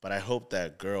 But I hope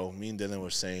that girl, me and Dylan were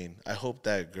saying, I hope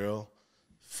that girl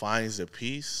finds the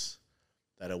peace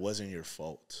that it wasn't your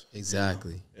fault.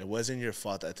 Exactly. You know? It wasn't your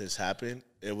fault that this happened.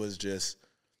 It was just,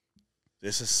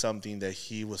 this is something that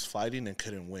he was fighting and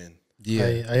couldn't win.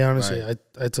 Yeah. I honestly,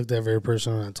 I took that very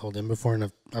personal, and I told him before,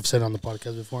 and I've said it on the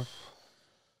podcast before.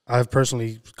 I've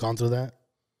personally gone through that,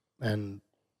 and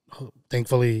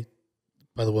thankfully,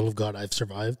 by the will of God, I've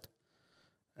survived.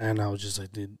 And I was just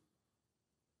like, dude,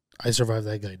 I survived,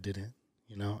 that guy didn't,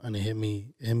 you know? And it hit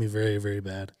me very, very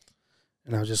bad.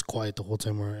 And I was just quiet the whole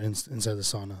time we were inside the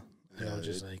sauna. And I was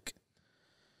just like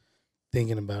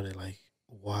thinking about it, like,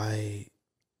 why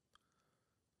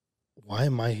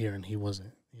am I here and he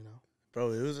wasn't, you know?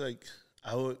 Bro, it was like,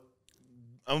 I would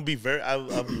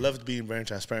love being very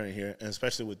transparent here, and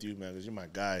especially with you, man, because you're my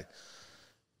guy.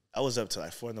 I was up till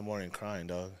like 4 a.m. crying,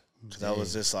 dog. Because I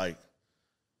was just like,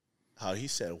 how he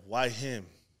said, why him?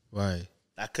 Right.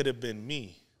 That could have been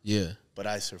me. Yeah. But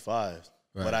I survived.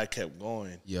 Right. But I kept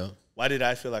going. Yeah. Why did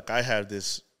I feel like I had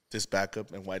this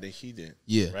backup, and why did he didn't?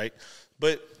 Yeah. Right?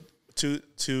 But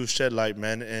to shed light,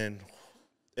 man, and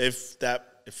if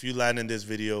you land in this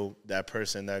video, that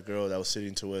person, that girl that was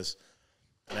sitting to us,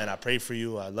 man, I pray for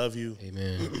you. I love you.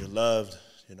 Amen. You're loved.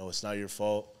 You know, it's not your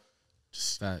fault.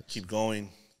 Just keep going.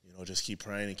 You know, just keep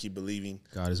praying and keep believing.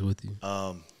 God is with you.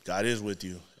 God is with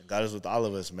you. And God is with all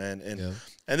of us, man. And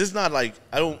and it's not like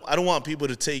I don't want people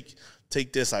to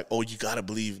take this like, oh, you gotta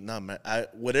believe. Nah, man.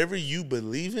 Whatever you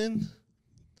believe in,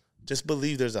 just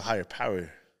believe there's a higher power.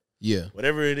 Yeah.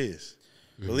 Whatever it is.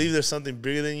 Mm-hmm. Believe there's something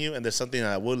bigger than you, and there's something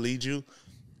that will lead you.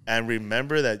 And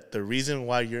remember that the reason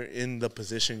why you're in the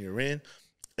position you're in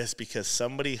is because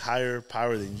somebody higher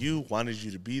power than you wanted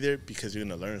you to be there, because you're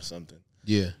gonna learn something.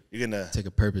 Yeah. You're gonna take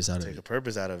a purpose out of it. Take a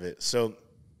purpose out of it. So,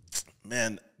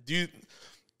 man,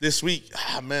 this week,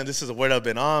 man, this is a word I've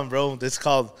been on, bro. It's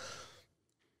called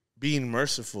being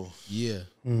merciful. Yeah.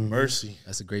 Mm-hmm. Mercy.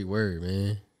 That's a great word,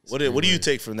 man. What do you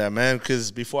take from that, man?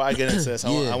 Because before I get into this,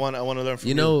 I want to learn from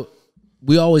you. You know,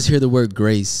 we always hear the word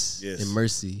grace and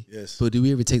mercy. Yes. But do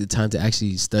we ever take the time to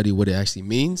actually study what it actually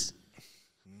means?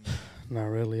 Not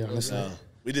really, honestly. No.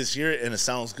 We just hear it and it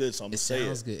sounds good, so I'm going to say it. It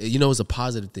sounds good. You know, it's a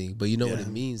positive thing, but you know what it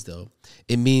means, though?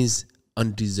 It means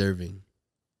undeserving.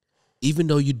 Even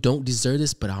though you don't deserve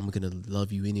this, but I'm going to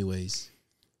love you anyways.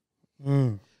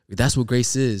 Mm. That's what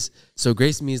grace is. So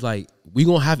grace means, like, we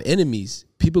going to have enemies.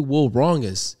 People will wrong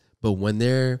us, but imagine when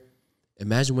they're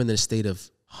in a state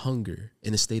of hunger,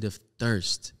 in a state of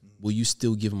thirst, will you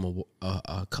still give them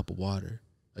a cup of water,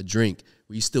 a drink?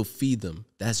 Will you still feed them?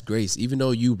 That's grace. Even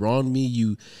though you wronged me,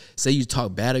 you say you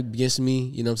talk bad against me,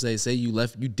 you know what I'm saying? Say you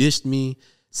dished me,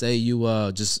 say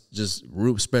you just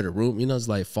spread a rumor, you know, it's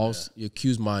like false. You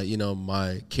accuse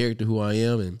my character, who I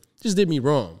am, and just did me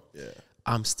wrong. Yeah.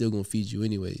 I'm still gonna feed you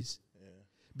anyways. Yeah.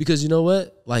 Because you know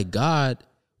what? Like God,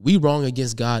 we wrong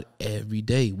against God every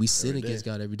day. We sin against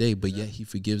God every day, but yet he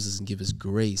forgives us and gives us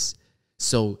grace.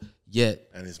 So yet,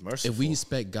 and it's merciful. If we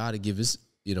expect God to give us,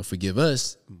 forgive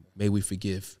us, may we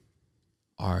forgive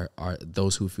our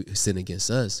those who sin against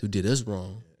us, who did us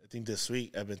wrong. I think this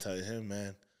week I've been telling him,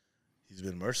 man, he's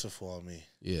been merciful on me.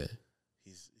 Yeah.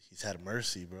 He's had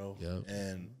mercy, bro. Yep.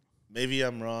 And maybe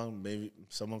I'm wrong, maybe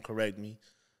someone correct me,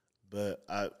 but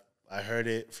I heard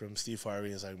it from Steve Harvey.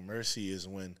 It's like mercy is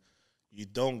when you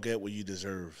don't get what you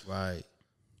deserve. Right.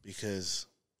 Because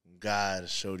God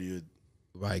showed you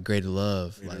Right, greater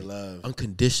love, greater love,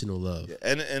 unconditional love. Yeah.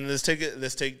 And let's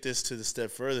take this to the step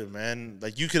further, man.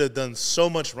 Like, you could have done so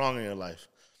much wrong in your life,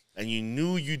 and you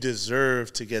knew you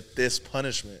deserved to get this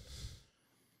punishment,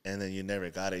 and then you never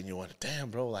got it, and you went, damn,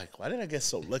 bro, like, why did I get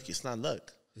so lucky? It's not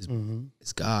luck.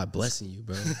 It's God blessing you,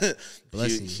 bro.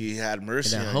 Blessing he had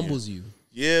mercy, and that humbles you.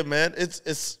 Yeah, man.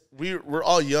 We're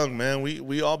all young, man.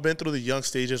 We all been through the young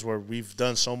stages where we've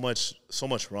done so much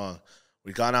wrong.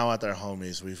 We've gone out with our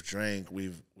homies. We've drank.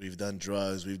 We've done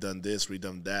drugs. We've done this. We've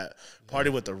done that.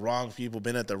 Partied with the wrong people.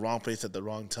 Been at the wrong place at the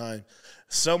wrong time.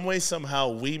 Some way, somehow,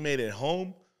 we made it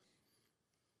home,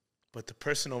 but the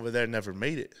person over there never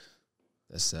made it.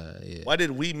 That's yeah. Why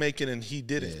did we make it and he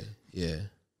didn't? Yeah.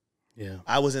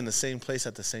 I was in the same place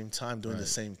at the same time doing the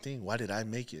same thing. Why did I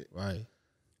make it? Right.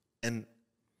 And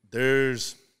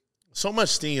there's so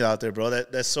much thing out there, bro.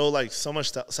 That's so like so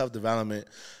much self-development.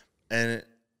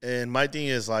 And my thing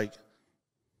is like,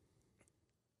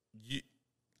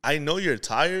 I know you're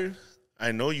tired.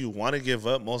 I know you want to give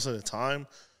up most of the time,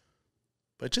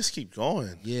 but just keep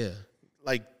going. Yeah.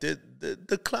 Like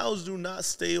the clouds do not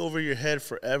stay over your head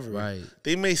forever. Right.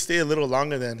 They may stay a little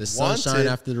longer than the sunshine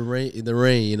after the rain.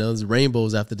 You know, there's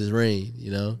rainbows after this rain.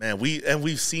 You know, man.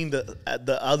 We've seen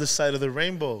the other side of the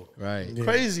rainbow. Right. Yeah.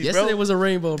 Crazy. Yesterday bro. was a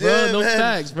rainbow, bro. Yeah, no man.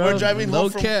 facts, bro. We're driving no home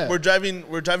from, cap. We're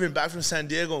driving back from San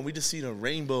Diego, and we just seen a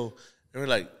rainbow, and we're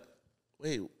like,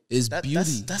 wait, it's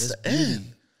beauty. That's the beauty.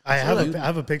 end. I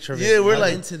have a picture of it. Yeah, we're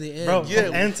like into the end, bro. Yeah,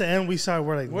 from end to end, we saw.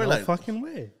 We're no like fucking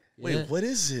way. Wait, what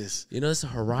is this? You know, it's a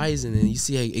horizon, and you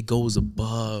see how it goes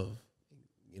above.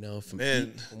 You know, from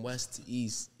west to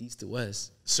east, east to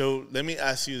west. So let me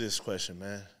ask you this question,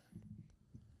 man.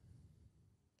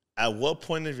 At what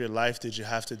point of your life did you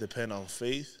have to depend on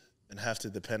faith and have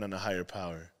to depend on a higher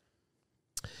power?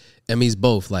 It means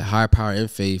both. Like, higher power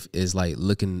and faith is like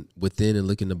looking within and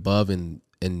looking above and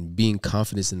being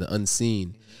confident in the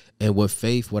unseen. And what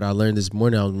faith, what I learned this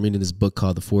morning, I was reading this book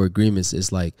called The Four Agreements.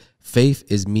 It's like faith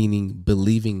is meaning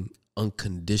believing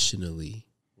unconditionally.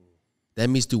 That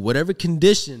means through whatever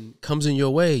condition comes in your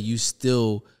way, you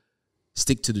still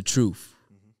stick to the truth,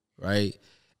 right?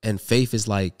 And faith is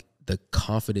like the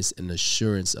confidence and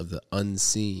assurance of the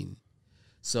unseen.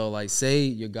 So, like, say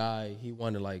your guy, he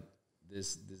wanted like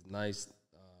this nice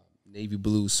navy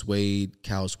blue suede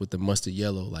couch with the mustard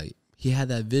yellow. Like, he had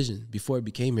that vision before he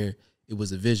became here. It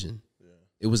was a vision. Yeah.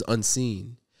 It was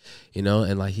unseen, you know?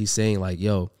 And like, he's saying like,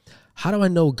 yo, how do I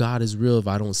know God is real if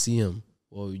I don't see him?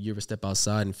 Well, you ever step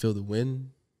outside and feel the wind?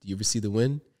 Do you ever see the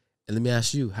wind? And let me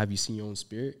ask you, have you seen your own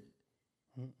spirit?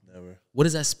 Never. What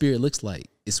does that spirit looks like?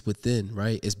 It's within,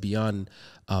 right? It's beyond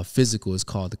physical. It's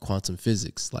called the quantum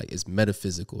physics. Like, it's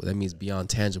metaphysical. That means beyond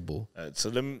tangible.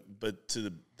 So but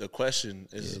to the question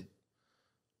is,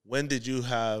 when did you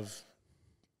have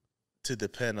to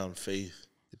depend on faith?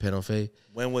 Depend on faith?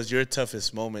 When was your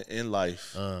toughest moment in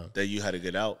life that you had to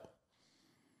get out?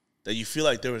 That you feel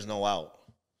like there was no out?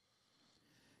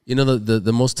 You know,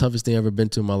 the most toughest thing I've ever been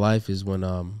to in my life is when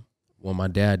my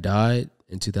dad died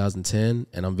in 2010,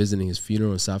 and I'm visiting his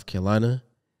funeral in South Carolina,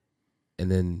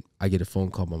 and then I get a phone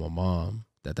call by my mom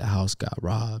that the house got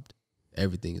robbed.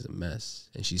 Everything is a mess,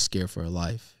 and she's scared for her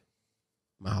life.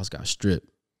 My house got stripped.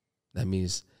 That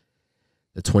means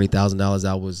the $20,000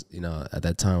 I was, you know, at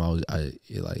that time I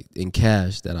like in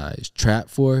cash that I was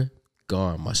trapped for,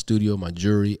 gone. My studio, my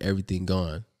jewelry, everything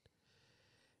gone.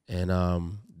 And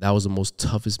that was the most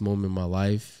toughest moment in my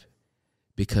life,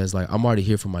 because like I'm already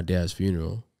here for my dad's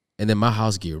funeral, and then my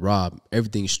house get robbed.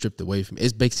 Everything stripped away from me.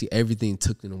 It's basically everything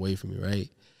taken away from me, right?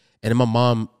 And then my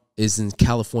mom is in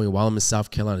California while I'm in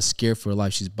South Carolina, scared for her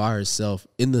life. She's by herself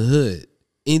in the hood.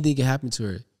 Anything can happen to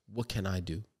her. What can I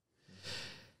do?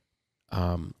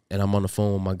 And I'm on the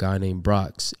phone with my guy named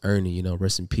Brox, Ernie, you know,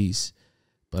 rest in peace.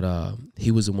 But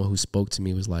he was the one who spoke to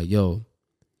me, was like, yo,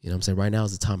 you know what I'm saying, right now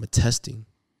is the time of testing.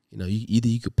 You know, either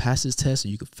you could pass this test or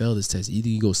you could fail this test. Either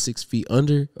you go 6 feet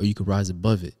under or you could rise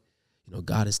above it. You know,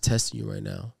 God is testing you right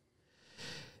now.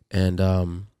 And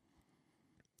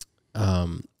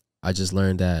I just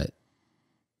learned that,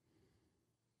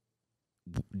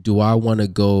 do I want to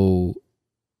go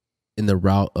in the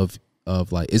route of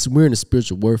like, we're in a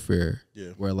spiritual warfare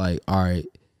where like, all right,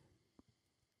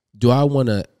 do I want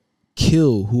to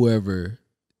kill whoever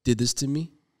did this to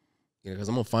me? You know, because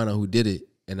I'm gonna find out who did it,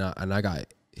 and I got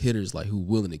hitters like who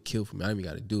willing to kill for me. I don't even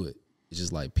got to do it. It's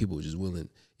just like people just willing,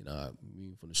 you know,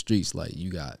 from the streets. Like,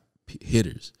 you got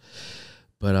hitters,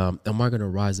 but am I gonna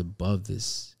rise above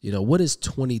this? You know, what is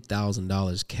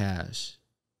 $20,000 cash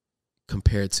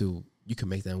compared to you can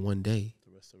make that in one day,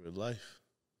 the rest of your life,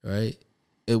 right?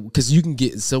 Because you can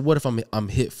get. So what if I'm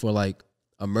hit for like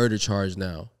a murder charge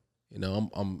now? You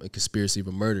know, I'm a conspiracy of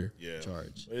a murder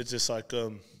charge. But it's just like,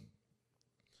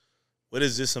 what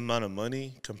is this amount of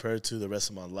money compared to the rest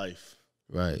of my life?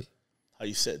 Right. How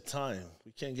you set time.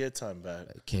 We can't get time back.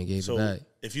 Can't get it back.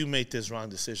 If you make this wrong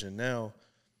decision now,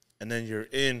 and then you're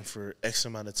in for X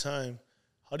amount of time,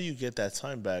 how do you get that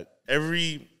time back?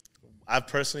 I've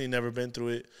personally never been through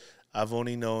it. I've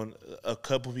only known a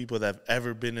couple people that have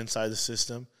ever been inside the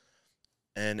system.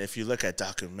 And if you look at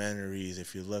documentaries,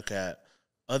 if you look at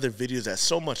other videos, there's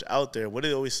so much out there. What do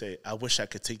they always say? I wish I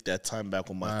could take that time back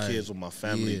with my kids, with my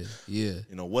family. Yeah.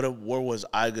 You know, where was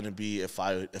I gonna be if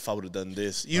I would have done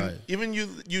this? Even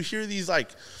you hear these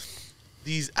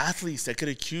athletes that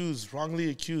get wrongly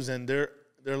accused, and they're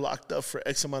locked up for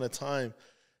X amount of time.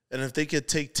 And if they could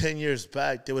take 10 years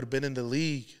back, they would have been in the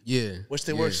league. Yeah. Which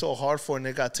they worked so hard for, and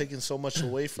they got taken so much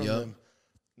away from them.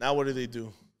 Now what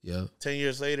do? 10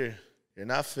 years later, you're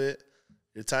not fit.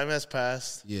 Your time has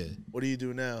passed. Yeah. What do you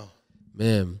do now?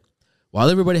 Man, while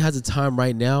everybody has a time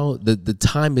right now, the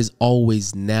time is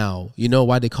always now. You know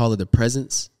why they call it the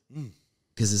presence?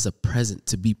 Because it's a present,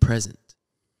 to be present.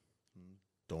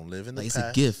 Don't live in the past. It's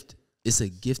a gift. It's a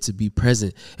gift to be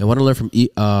present. And what I learned from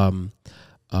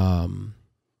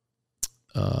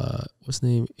what's his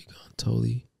name?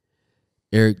 Tolle.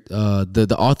 Eric,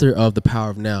 the author of The Power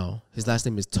of Now. His last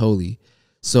name is Tolle.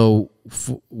 So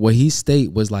what he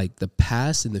state was like the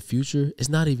past and the future is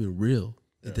not even real.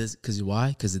 It does, because why?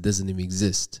 Because it doesn't even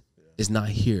exist. It's not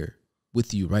here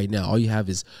with you right now. All you have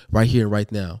is right here and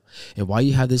right now. And while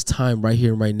you have this time right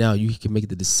here and right now, you can make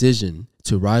the decision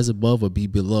to rise above or be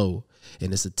below.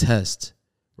 And it's a test,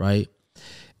 right?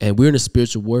 And we're in a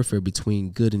spiritual warfare between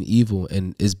good and evil,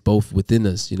 and it's both within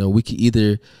us. You know, we can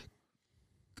either,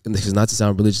 and this is not to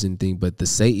sound religious or anything, but the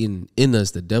Satan in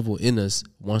us, the devil in us,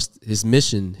 wants his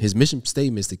mission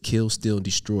statement is to kill, steal, and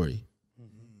destroy.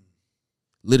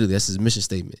 Literally, that's his mission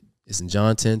statement. It's in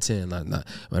John 10:10.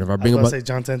 Whenever I bring about say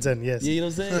John 10:10, yes. Yeah, you know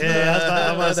what I'm saying? Yeah,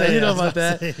 I'm about to say, you know about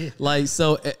that. Like,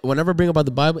 so whenever I bring about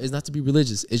the Bible, it's not to be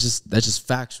religious. It's just, that's just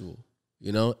factual,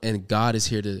 you know? And God is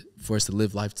here for us to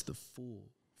live life to the full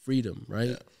freedom, right?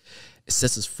 Yeah. It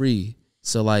sets us free.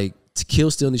 So like, to kill,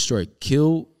 steal, and destroy.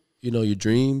 Kill, you know, your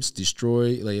dreams,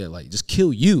 destroy, like just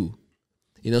kill you.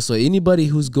 You know, so anybody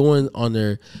who's going on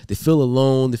they feel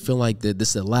alone, they feel like that this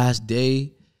is the last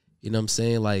day, you know what I'm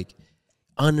saying? Like,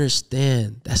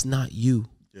 understand that's not you.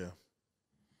 Yeah.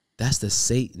 That's the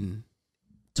Satan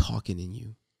talking in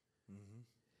you.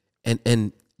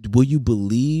 And will you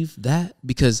believe that?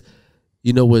 Because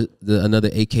you know what another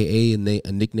AKA and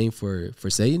a nickname for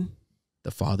Satan?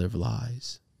 The father of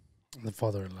lies. The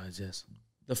father of lies, yes.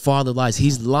 The father of lies.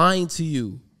 He's lying to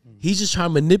you. He's just trying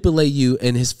to manipulate you,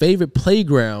 and his favorite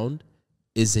playground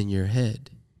is in your head,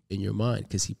 in your mind,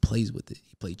 because he plays with it.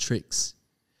 He plays tricks,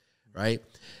 right?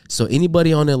 So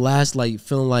anybody on their last, like,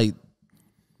 feeling like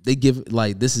they give,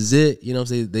 like, this is it, you know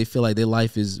what I'm saying? They feel like their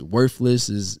life is worthless,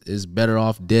 is better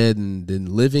off dead than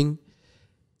living,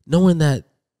 knowing that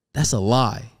that's a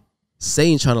lie.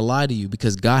 Satan trying to lie to you,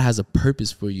 because God has a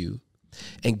purpose for you,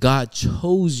 and God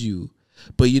chose you.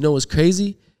 But you know what's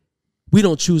crazy? We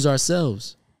don't choose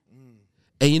ourselves.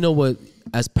 And you know what?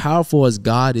 As powerful as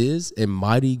God is and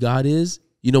mighty God is,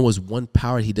 you know what's one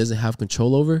power he doesn't have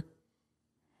control over?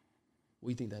 What do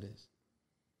you think that is?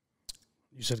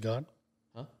 You said God?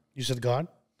 Huh? You said God?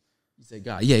 You said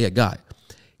God. Yeah, God.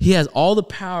 He has all the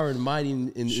power and might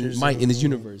in his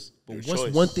universe. But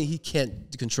what's one thing he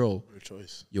can't control? Your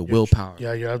choice. Your willpower.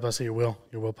 Yeah, I was about to say your will.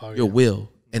 Your willpower. Your will.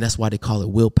 And that's why they call it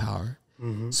willpower.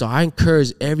 So I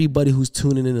encourage everybody who's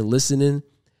tuning in and listening,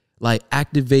 like,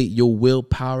 activate your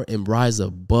willpower and rise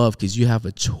above, because you have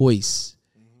a choice.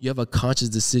 You have a conscious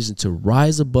decision to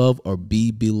rise above or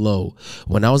be below.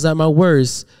 When I was at my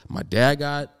worst, my dad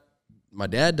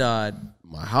died,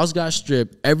 my house got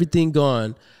stripped, everything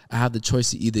gone. I have the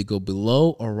choice to either go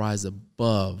below or rise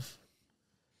above.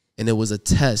 And it was a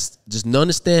test. Just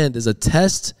understand, there's a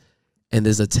test and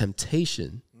there's a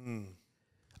temptation.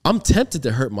 I'm tempted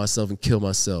to hurt myself and kill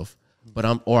myself, but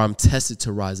I'm tested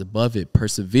to rise above it,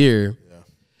 persevere.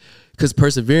 Because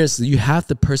perseverance, you have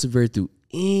to persevere through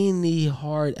any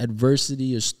hard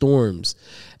adversity or storms.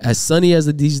 As sunny as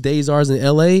these days are in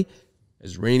LA,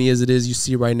 as rainy as it is, you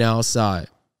see right now outside.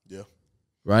 Yeah.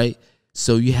 Right?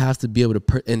 So you have to be able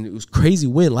to, and it was crazy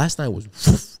wind. Last night was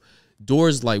whoosh,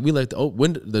 doors, like, we let the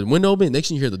window open. Next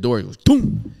thing you hear the door, it goes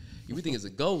boom. If we think it's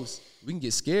a ghost, we can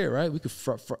get scared, right? We could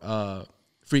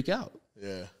freak out.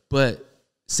 Yeah. But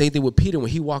same thing with Peter when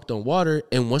he walked on water,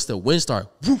 and once the wind started,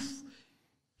 woof,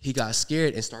 he got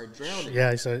scared and started drowning.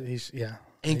 Yeah, yeah.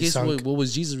 And guess what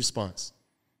was Jesus' response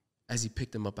as he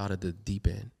picked him up out of the deep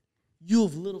end? You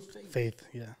have little faith. Faith,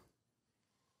 yeah.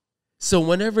 So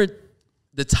whenever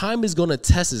the time is gonna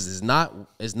test us,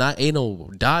 ain't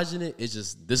no dodging it. It's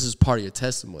just this is part of your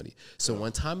testimony. So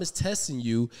when time is testing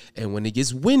you, and when it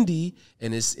gets windy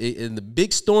and and the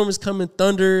big storm is coming,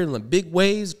 thunder and the big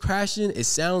waves crashing, it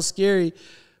sounds scary.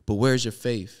 But where's your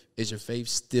faith? Is your faith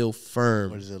still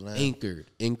firm, anchored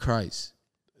in Christ?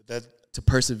 To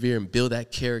persevere and build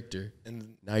that character,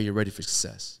 and now you're ready for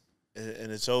success.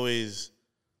 And it's always,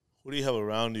 who do you have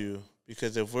around you?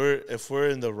 Because if we're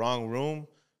in the wrong room,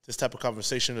 this type of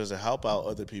conversation doesn't help out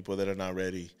other people that are not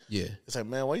ready. Yeah. It's like,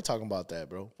 man, why are you talking about that,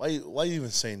 bro? Why you even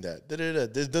saying that?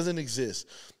 This doesn't exist.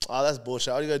 Oh, that's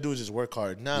bullshit. All you got to do is just work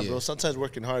hard. Nah, bro, sometimes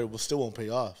working hard still won't pay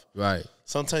off. Right.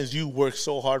 Sometimes you work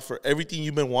so hard for everything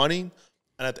you've been wanting,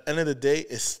 and at the end of the day,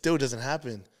 it still doesn't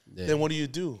happen. Yeah. Then what do you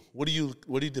do? What do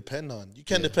you depend on? You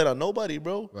can't depend on nobody,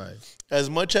 bro. Right. As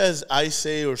much as I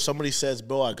say or somebody says,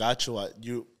 bro, I got you.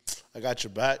 I got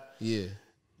your back. Yeah.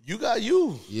 You got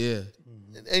you. Yeah.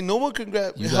 Ain't no one can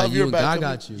have you your back. God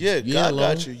got you. Yeah, God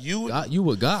got you. You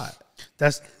with God.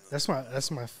 That's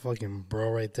my fucking bro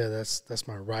right there. That's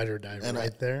my ride or die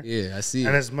right there. Yeah, I see.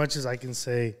 And as much as I can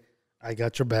say, I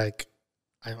got your back,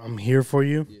 I'm here for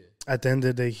you. Yeah. At the end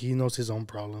of the day, he knows his own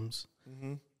problems.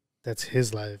 Mm-hmm. That's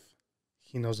his life.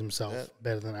 He knows himself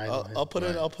better than I know. I'll put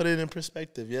it in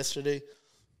perspective. Yesterday,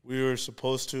 we were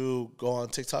supposed to go on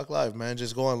TikTok Live, man.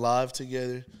 Just go on live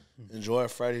together, enjoy our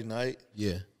Friday night.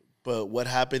 Yeah. But what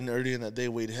happened earlier in that day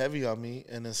weighed heavy on me,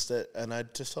 and I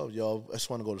just told y'all, I just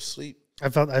want to go to sleep. I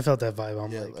felt that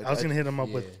vibe. I was gonna hit him up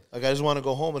with I just want to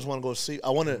go home. I just want to go to sleep. I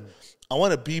want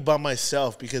to be by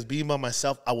myself, because being by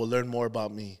myself, I will learn more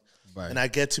about me, and I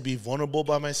get to be vulnerable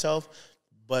by myself.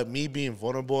 But me being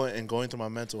vulnerable and going through my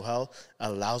mental health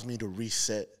allows me to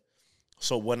reset.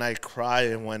 So when I cry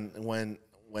and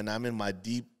when I'm in my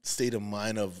deep state of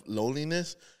mind of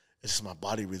loneliness, it's just my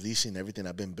body releasing everything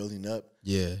I've been building up.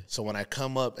 Yeah. So when I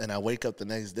come up and I wake up the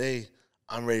next day,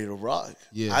 I'm ready to rock.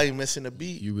 Yeah. I ain't missing a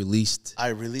beat. I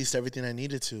released everything I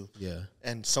needed to. Yeah.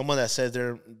 And someone that says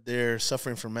they're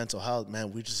suffering from mental health,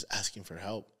 man, we're just asking for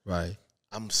help. Right.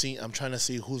 I'm trying to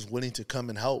see who's willing to come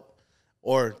and help,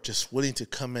 or just willing to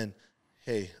come in.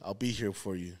 Hey, I'll be here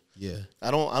for you. Yeah. I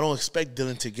don't expect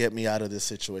Dylan to get me out of this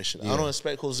situation. Yeah. I don't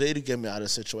expect Jose to get me out of the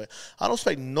situation. I don't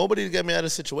expect nobody to get me out of the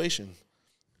situation.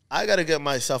 I got to get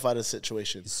myself out of the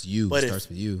situation. It's you. It starts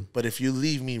with you. But if you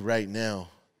leave me right now,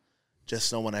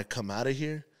 just know when I come out of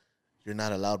here, you're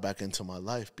not allowed back into my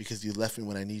life, because you left me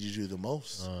when I needed you the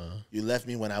most. You left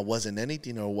me when I wasn't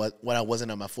anything, or when I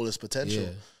wasn't at my fullest potential. Yeah.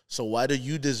 So why do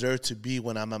you deserve to be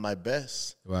when I'm at my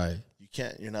best? Right. You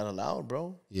can't. You're not allowed,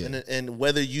 bro. Yeah. And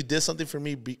whether you did something for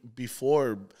me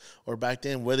before or back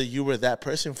then, whether you were that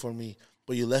person for me,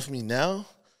 but you left me now,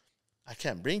 I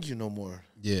can't bring you no more.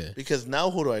 Yeah. Because now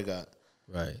who do I got?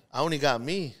 Right. I only got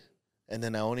me, and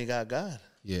then I only got God.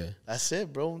 Yeah. That's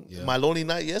it, bro. Yeah. My lonely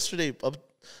night yesterday,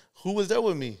 who was there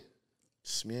with me?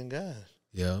 Just me and God.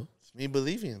 Yeah. It's me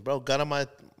believing, bro. Got on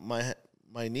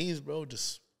my knees, bro.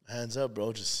 Just hands up,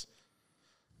 bro. Just,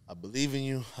 I believe in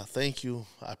you. I thank you.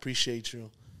 I appreciate you.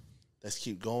 Let's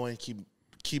keep going.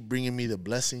 Keep bringing me the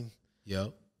blessing.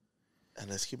 Yep. And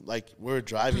let's keep, like, we're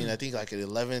driving, I think, like at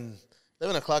 11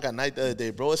 o'clock at night the other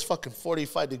day, bro. It's fucking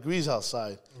 45 degrees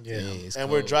outside. Yeah. And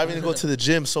cold. We're driving to go to the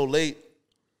gym so late.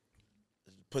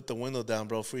 Put the window down,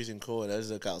 bro. Freezing cold. I just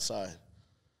look outside.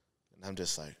 And I'm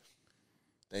just like,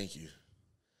 thank you.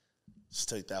 Just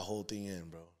take that whole thing in,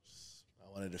 bro.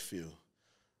 I wanted to feel.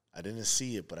 I didn't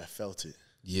see it, but I felt it.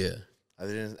 Yeah. I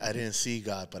didn't see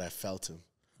God, but I felt him.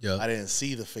 Yeah. I didn't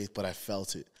see the faith, but I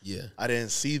felt it. Yeah. I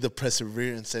didn't see the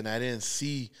perseverance, and I didn't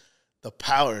see the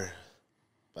power,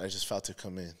 but I just felt it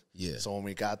come in. Yeah. So when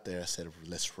we got there, I said,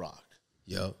 let's rock.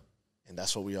 Yep. And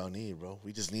that's what we all need, bro.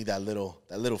 We just need that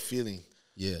little feeling.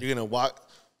 Yeah. You're gonna walk.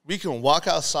 We can walk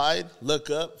outside, look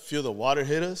up, feel the water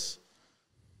hit us,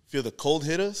 feel the cold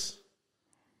hit us,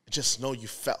 and just know you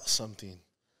felt something.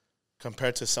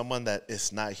 Compared to someone that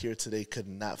is not here today, could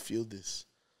not feel this.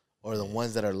 Or the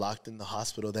ones that are locked in the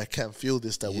hospital that can't feel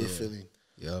this that we're feeling.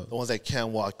 Yeah. The ones that can't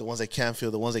walk, the ones that can't feel,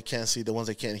 the ones that can't see, the ones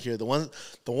that can't hear, the ones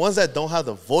that don't have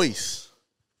the voice.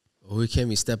 Or we can't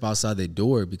even step outside their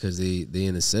door because they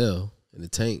in the cell, in the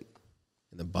tank,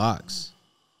 in the box.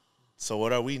 So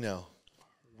what are we now?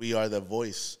 We are the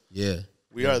voice. Yeah.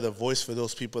 We are the voice for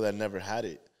those people that never had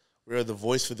it. We are the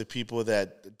voice for the people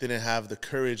that didn't have the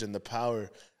courage and the power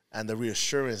and the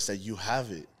reassurance that you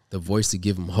have it. The voice to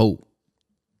give them hope.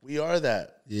 We are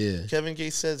that. Yeah. Kevin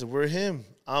Gates says, we're him.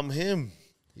 I'm him.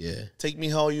 Yeah. Take me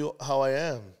how I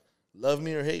am. Love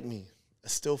me or hate me.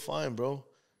 That's still fine, bro.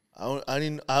 I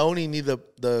only need the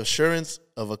assurance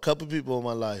of a couple people in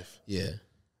my life. Yeah.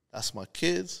 That's my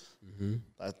kids. Mm-hmm.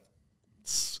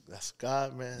 that's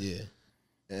God, man. Yeah.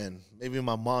 And maybe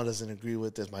my mom doesn't agree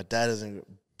with this, my dad doesn't,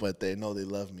 but they know they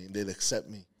love me and they'll accept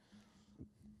me.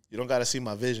 You don't got to see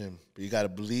my vision, but you got to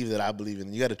believe that I believe in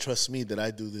it. You got to trust me that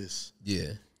I do this.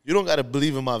 Yeah. You don't got to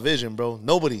believe in my vision, bro.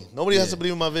 Nobody has to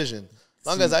believe in my vision. As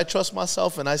long as I trust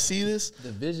myself and I see this.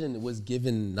 The vision was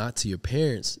given not to your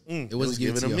parents. It wasn't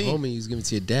given to your homie. It was given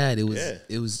to your dad.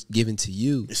 It was given to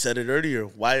you. You said it earlier.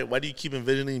 Why do you keep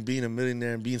envisioning being a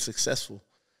millionaire and being successful?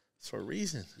 It's for a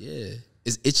reason. Yeah.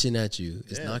 It's itching at you.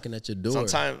 It's knocking at your door.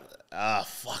 Sometimes, I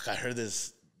heard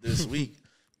this week.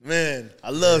 Man,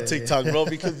 I love TikTok, bro,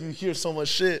 because you hear so much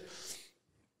shit.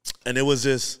 And it was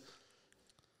just,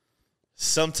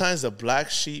 sometimes the black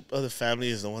sheep of the family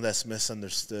is the one that's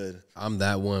misunderstood. I'm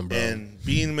that one, bro. And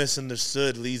being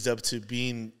misunderstood leads up to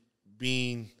being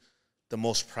the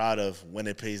most proud of when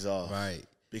it pays off. Right.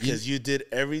 Because you did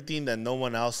everything that no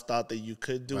one else thought that you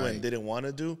could do and didn't want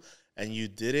to do. And you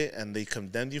did it, and they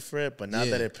condemned you for it. But now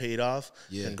that it paid off,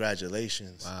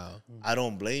 congratulations. Wow. I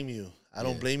don't blame you. I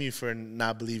don't blame you for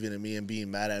not believing in me and being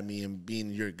mad at me and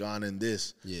being you're gone in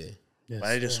this. Yeah. Yes, but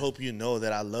I just hope you know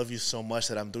that I love you so much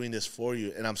that I'm doing this for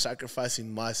you. And I'm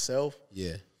sacrificing myself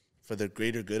for the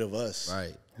greater good of us.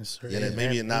 Right. Yes, sir. And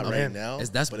maybe not right now.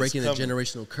 That's breaking the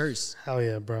generational curse. Hell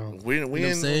yeah, bro. We ain't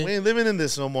living in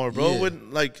this no more, bro.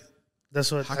 Yeah. That's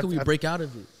what. How can we break out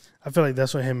of it? I feel like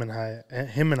that's what him and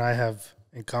I have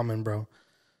in common, bro.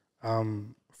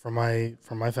 For my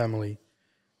family,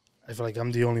 I feel like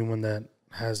I'm the only one that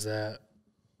has that,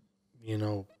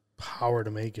 power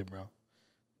to make it, bro.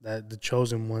 That the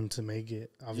chosen one to make it.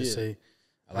 Obviously,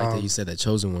 I like that you said that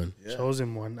chosen one. Yeah.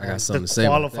 Chosen one. I got something to say. The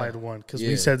qualified one, because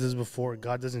we said this before.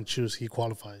 God doesn't choose; He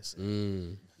qualifies.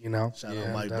 Shout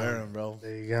out Mike Barron, bro.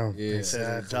 There you go. Yeah.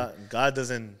 Exactly. God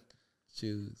doesn't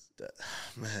choose.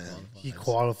 Man, He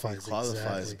qualifies. He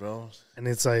qualifies, exactly. bro. And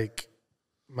it's like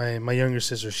my younger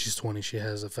sister. She's 20. She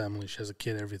has a family. She has a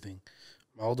kid. Everything.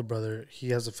 My older brother,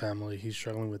 he has a family. He's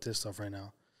struggling with this stuff right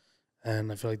now,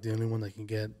 and I feel like the only one that can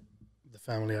get the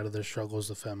family out of their struggles,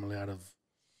 the family out of,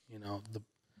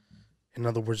 in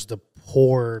other words, the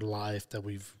poor life that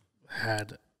we've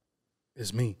had,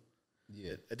 is me.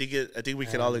 Yeah, I think we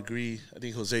can all agree. I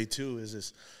think Jose too is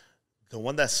this. The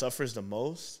one that suffers the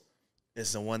most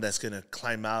is the one that's gonna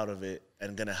climb out of it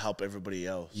and gonna help everybody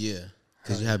else. Yeah,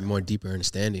 because you have more deeper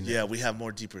understanding. Yeah, we have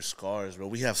more deeper scars, bro.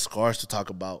 We have scars to talk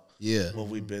about. Yeah, what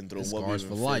we've been through, what scars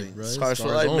we've been for life, feeling. bro. Scars for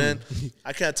life, man.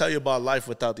 I can't tell you about life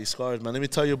without these scars, man. Let me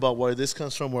tell you about where this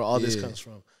comes from, where all this comes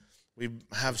from. We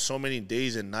have so many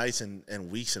days and nights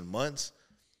and weeks and months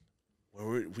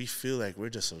where we feel like we're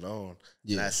just alone.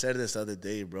 Yeah. And I said this the other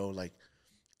day, bro. Like,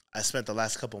 I spent the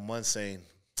last couple months saying,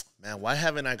 man, why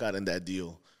haven't I gotten that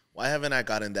deal? Why haven't I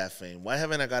gotten that fame? Why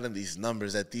haven't I gotten these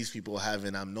numbers that these people have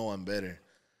and I know I'm better?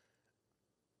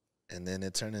 And then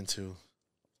it turned into,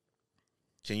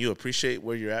 can you appreciate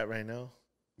where you're at right now?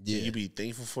 Yeah. Can you be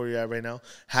thankful for where you're at right now?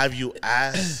 Have you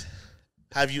asked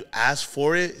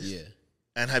for it? Yeah.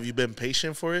 And have you been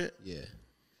patient for it? Yeah.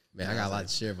 Man, I got a lot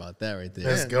to share about that right there.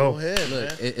 Let's go. Ahead,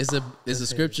 look, man. It's a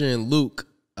scripture in Luke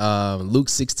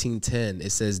 16:10.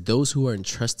 It says, those who are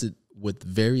entrusted with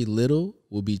very little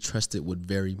will be trusted with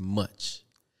very much.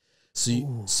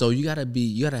 So you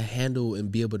gotta handle and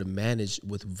be able to manage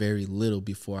with very little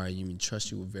before I even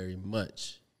trust you with very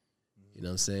much. You know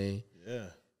what I'm saying? Yeah.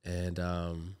 And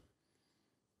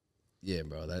yeah,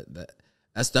 bro,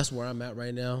 that's where I'm at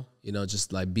right now.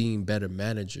 Just like being better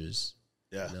managers.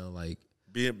 Yeah. Like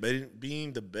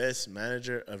being the best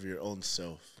manager of your own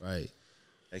self. Right.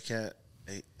 I can't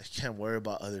worry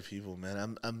about other people,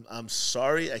 man. I'm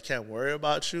sorry I can't worry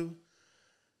about you.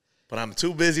 But I'm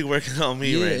too busy working on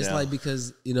me right now. Yeah, it's like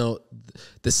because,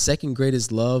 the second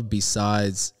greatest love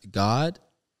besides God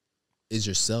is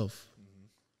yourself. Mm-hmm.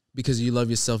 Because you love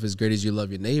yourself as great as you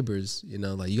love your neighbors.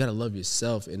 Like you got to love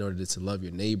yourself in order to love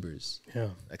your neighbors. Yeah.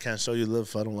 I can't show you love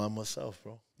if I don't love myself,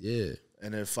 bro. Yeah.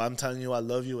 And if I'm telling you I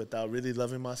love you without really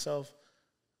loving myself,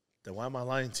 then why am I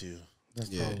lying to you?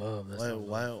 That's not love. That's not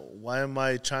love. Why am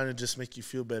I trying to just make you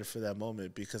feel better for that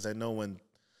moment? Because I know when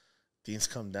things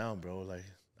come down, bro, like,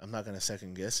 I'm not going to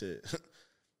second guess it.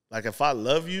 Like, if I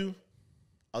love you,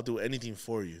 I'll do anything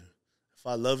for you. If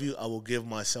I love you, I will give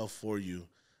myself for you.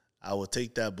 I will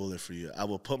take that bullet for you. I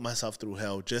will put myself through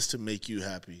hell just to make you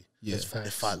happy. Yeah.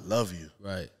 If I love you.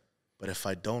 Right. But if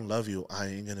I don't love you, I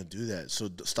ain't going to do that. So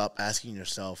stop asking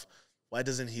yourself, why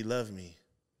doesn't he love me?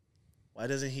 Why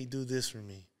doesn't he do this for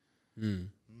me?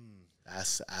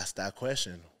 Ask that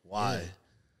question. Why?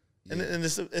 Yeah. Yeah. And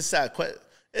it's that question.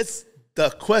 It's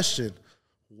the question.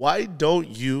 Why don't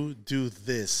you do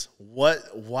this?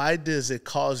 Why does it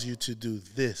cause you to do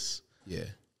this? Yeah.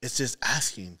 It's just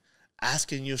asking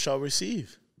ask and you shall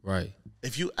receive. Right.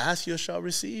 If you ask, you shall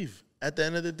receive. At the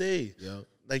end of the day, Yep.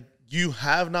 like you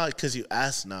have not because you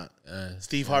ask not.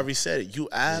 Steve Harvey said it.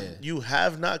 You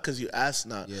have not because you ask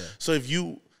not. Yeah. So if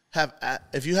you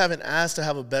haven't asked to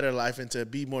have a better life and to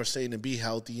be more sane and be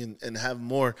healthy and have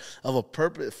more of a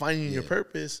purpose, finding your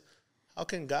purpose, how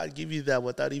can God give you that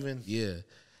without even? Yeah.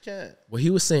 Can't. What he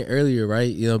was saying earlier, right?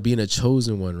 You know, being a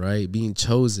chosen one, right? Being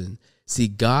chosen. See,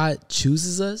 God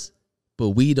chooses us, but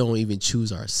we don't even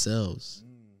choose ourselves.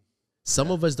 Some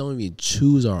of us don't even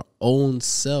choose our own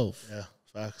self. Yeah,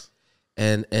 facts.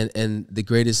 And the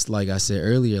greatest, like I said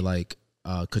earlier, like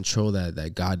control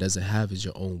that God doesn't have is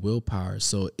your own willpower.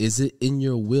 So is it in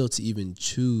your will to even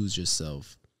choose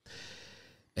yourself?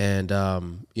 And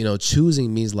you know,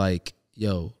 choosing means like,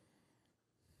 yo,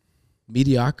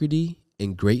 mediocrity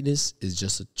and greatness is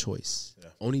just a choice. Yeah.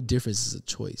 Only difference is a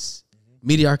choice.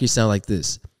 Mediocrity sound like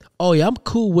this. Oh yeah, I'm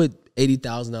cool with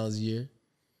 $80,000 a year.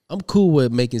 I'm cool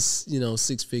with making, you know,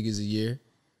 6 figures a year.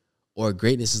 Or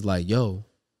greatness is like, yo,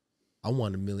 I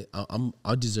want $1 million. I'm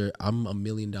 $1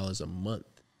 million a month.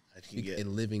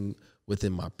 And living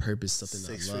within my purpose, something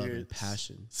I love and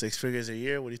passion. 6 figures a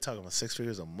year? What are you talking about? 6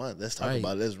 figures a month? Let's talk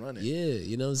about let's run it. Yeah,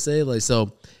 you know what I'm saying? Like,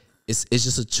 so it's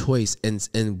just a choice,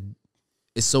 and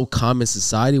it's so common in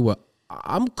society where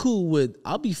I'm cool with,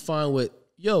 I'll be fine with,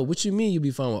 yo, what you mean you'll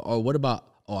be fine with? Or what about,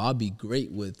 oh, I'll be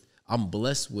great with, I'm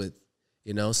blessed with,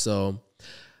 you know? So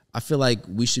I feel like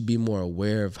we should be more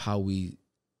aware of how we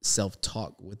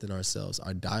self-talk within ourselves,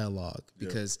 our dialogue,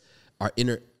 because our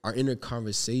inner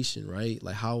conversation, right?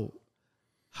 Like how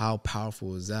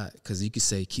powerful is that? Because you could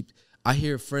say, I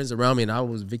hear friends around me, and I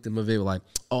was a victim of it, like,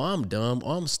 oh, I'm dumb,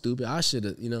 oh, I'm stupid, I should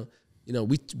have, you know,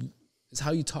 it's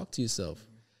how you talk to yourself,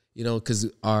 you know, because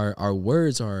our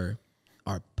words are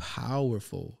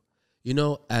powerful, you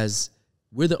know, as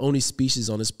we're the only species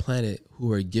on this planet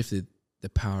who are gifted the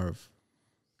power of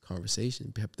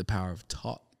conversation, the power of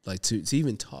talk, like to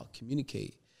even talk,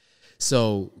 communicate.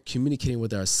 So communicating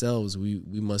with ourselves, we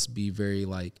must be very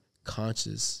like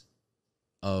conscious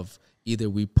of either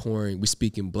we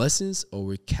speaking blessings or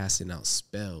we're casting out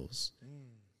spells.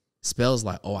 Spells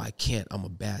like, oh, I can't, I'm a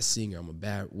bad singer, I'm a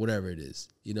bad, whatever it is.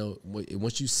 You know,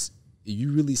 once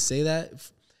you really say that,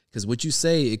 because what you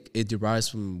say, it derives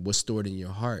from what's stored in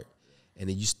your heart. And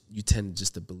then you tend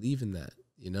just to believe in that,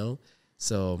 you know?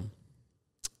 So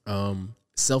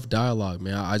self-dialogue,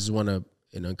 man, I just want to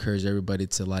encourage everybody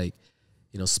to like,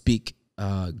 you know, speak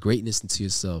greatness into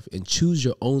yourself and choose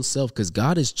your own self, because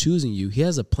God is choosing you. He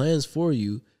has a plans for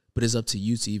you, but it's up to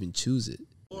you to even choose it.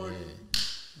 Yeah.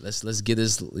 Let's get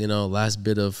this, you know, last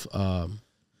bit of pump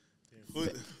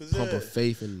of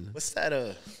faith and what's that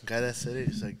guy that said it?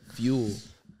 It's like fuel.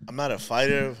 I'm not a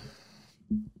fighter,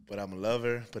 but I'm a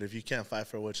lover. But if you can't fight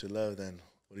for what you love, then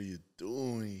what are you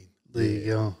doing? There you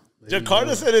go.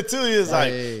 Jakarta said it too. He was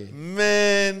like,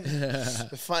 man,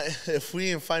 if we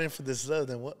ain't fighting for this love,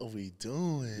 then what are we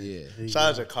doing? Yeah.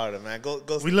 Shout out Jakarta, man. Go.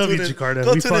 We love you, Jakarta.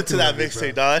 Go tune into that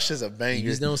mixtape, dog. That shit's a banger.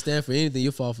 You just don't stand for anything.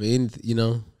 You fall for anything, you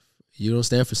know. You don't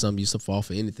stand for something, you just fall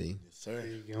for anything. Yes, sir. There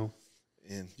you go.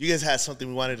 And you guys had something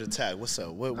we wanted to tag. What's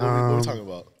up? What were we talking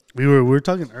about? We were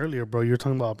talking earlier, bro. You were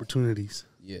talking about opportunities.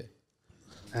 Yeah.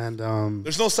 And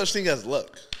there's no such thing as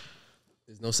luck.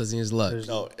 There's no such thing as luck.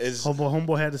 No, it's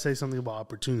Homeboy had to say something about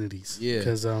opportunities. Yeah.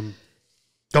 Because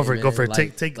go for it.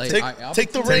 Like, Take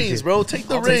the reins, bro. Take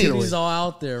the reins. Opportunities all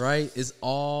out there, right? It's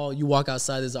all, you walk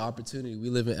outside, there's an opportunity. We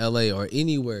live in LA or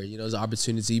anywhere, you know, there's an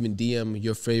opportunity to even DM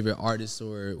your favorite artist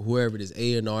or whoever it is,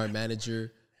 A&R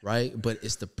manager, right? But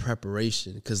it's the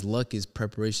preparation, because luck is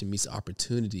preparation meets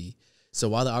opportunity. So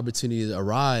while the opportunity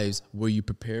arrives, were you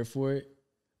prepared for it?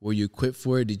 Were you equipped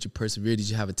for it? Did you persevere? Did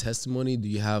you have a testimony? Do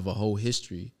you have a whole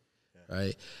history?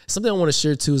 Right. Something I want to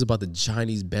share too is about the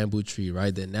Chinese bamboo tree,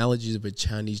 right? The analogies of a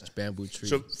Chinese bamboo tree.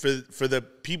 So for the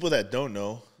people that don't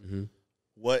know,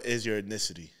 what is your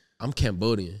ethnicity? I'm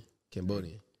Cambodian.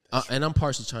 And I'm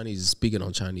partially Chinese, speaking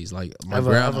on Chinese. Like my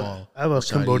grandma. I have a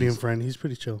Cambodian friend. He's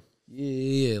pretty chill.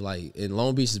 Yeah. Like in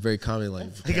Long Beach is very common. Like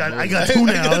I got two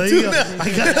now.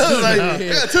 I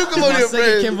got two Cambodian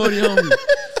friends. Cambodian homie.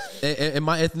 And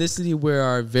my ethnicity were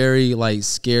are very like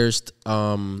scarce,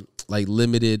 like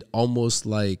limited, almost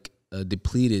like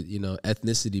depleted, you know,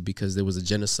 ethnicity, because there was a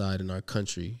genocide in our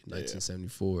country in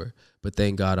 1974. But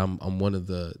thank God I'm one of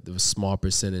the small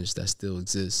percentage that still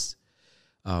exists.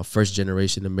 First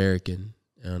generation American,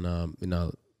 and you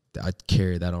know, I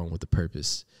carry that on with a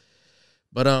purpose.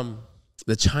 But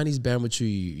the Chinese bamboo tree,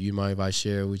 you mind if I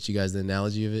share with you guys the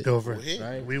analogy of it? Go for it.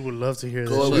 Right? We would love to hear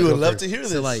this. We would love to hear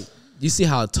this. So like, you see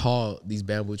how tall these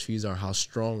bamboo trees are, how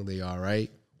strong they are, right?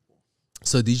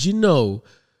 So did you know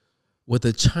with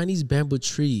a Chinese bamboo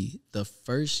tree, the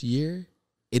first year,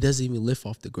 it doesn't even lift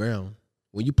off the ground.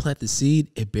 When you plant the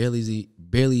seed, it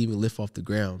barely even lift off the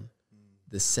ground.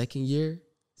 The second year,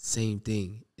 same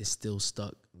thing. It's still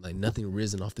stuck, like nothing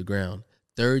risen off the ground.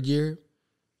 Third year,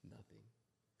 nothing.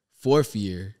 Fourth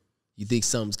year, you think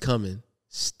something's coming,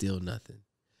 still nothing.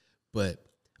 But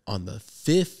on the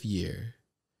fifth year,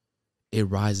 it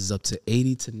rises up to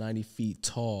 80 to 90 feet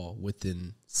tall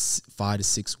within 5 to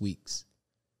 6 weeks.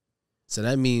 So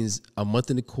that means a month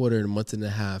and a quarter and a month and a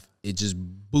half, it just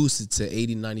boosted to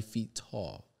 80, 90 feet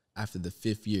tall after the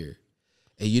fifth year.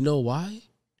 And you know why?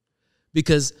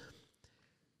 Because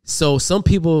so some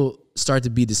people start to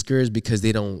be discouraged because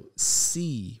they don't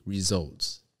see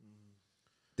results.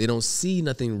 They don't see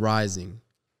nothing rising,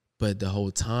 but the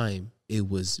whole time it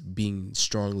was being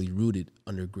strongly rooted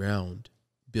underground,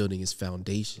 building its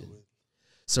foundation.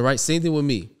 So, right, same thing with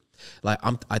me. Like,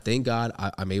 I thank God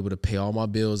I'm able to pay all my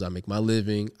bills. I make my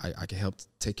living. I can help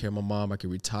take care of my mom. I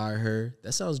can retire her.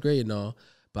 That sounds great and all,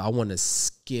 but I want to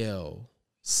scale,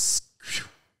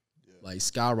 like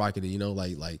skyrocketed, you know,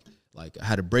 like I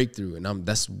had a breakthrough, and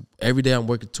that's every day I'm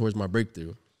working towards my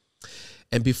breakthrough.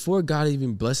 And before God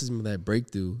even blesses me with that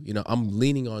breakthrough, you know, I'm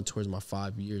leaning on towards my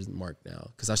 5 years mark now,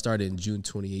 because I started in June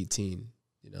 2018.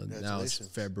 You know, now it's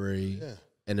February,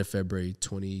 end of February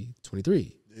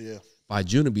 2023. Yeah. By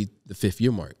June, it'll be the 5th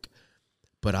year mark.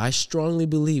 But I strongly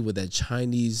believe with that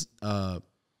Chinese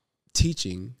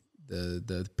teaching,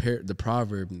 the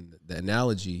proverb, and the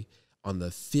analogy on the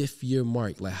 5th year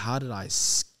mark, like, how did I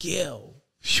scale?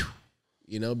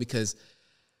 You know, because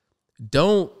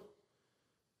don't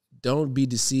be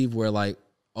deceived where, like,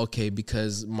 okay,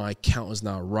 because my count is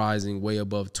not rising way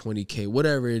above 20K,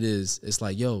 whatever it is, it's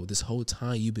like, yo, this whole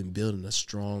time you've been building a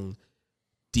strong,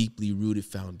 deeply rooted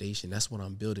foundation. That's what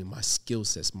I'm building. My skill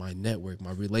sets, my network,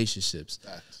 my relationships,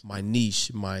 my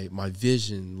niche, my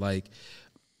vision. Like,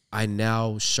 I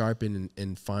now sharpen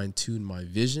and fine tune my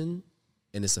vision,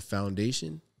 and it's a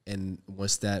foundation. And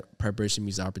once that preparation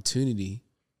meets opportunity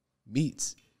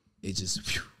meets, it just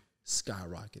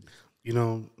skyrocketed. You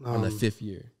know, on the 5th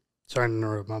year. Sorry to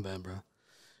interrupt, my bad, bro.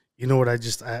 You know what I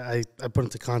put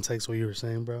into context what you were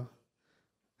saying, bro?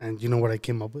 And you know what I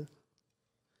came up with?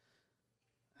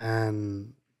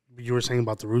 And you were saying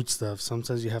about the root stuff.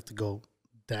 Sometimes you have to go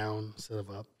down instead of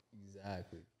up.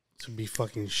 Exactly. To be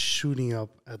fucking shooting up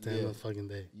at the end of the fucking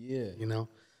day. Yeah. You know?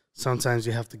 Sometimes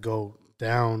you have to go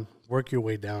down, work your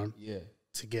way down. Yeah.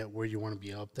 To get where you want to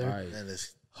be up there. Right. And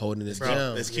it's holding it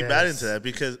down. Let's keep adding to that,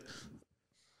 because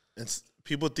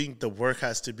people think the work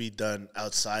has to be done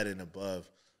outside and above.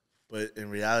 But in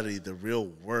reality, the real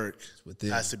work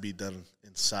has to be done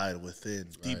inside, within,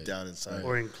 deep down inside.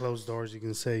 Or in closed doors, you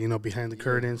can say, you know, behind the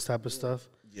curtains type of stuff.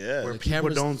 Yeah. Where people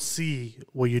don't see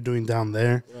what you're doing down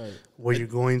there, what you're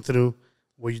going through,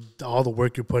 all the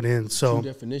work you put in. So,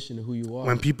 true definition of who you are.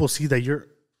 When people see that you're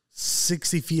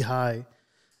 60 feet high,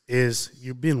 is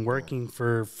you've been working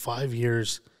for 5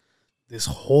 years, this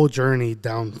whole journey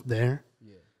down there,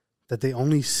 that they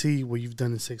only see what you've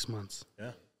done in 6 months.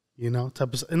 Yeah. You know,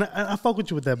 type of, and I fuck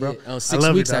with you with that, bro. Yeah, 6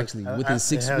 weeks, actually. Within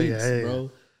 6 weeks, bro.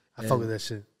 I fuck with that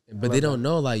shit. But they don't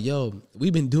know, like, yo,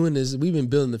 we've been doing this. We've been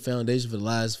building the foundation for the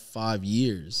last 5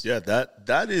 years. Yeah,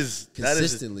 that is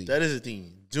consistently. That is the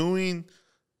thing. Doing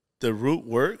the root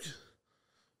work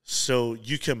so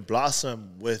you can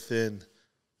blossom within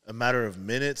a matter of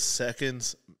minutes,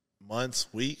 seconds, months,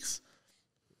 weeks.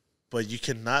 But you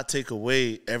cannot take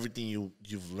away everything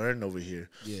you've learned over here.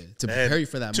 Yeah, to prepare you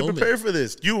for that moment. To prepare for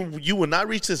this. You will not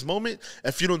reach this moment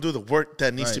if you don't do the work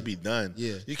that needs to be done.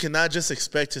 Yeah. You cannot just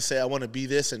expect to say, I want to be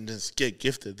this and just get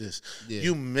gifted this. Yeah.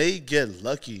 You may get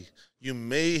lucky. You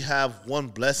may have one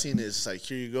blessing. It's like,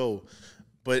 here you go.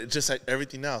 But just like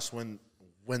everything else, when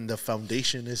the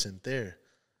foundation isn't there,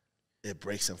 it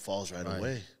breaks and falls right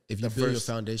away. If you build your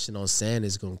foundation on sand,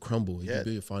 it's going to crumble. If you build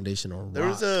your foundation on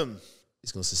rock,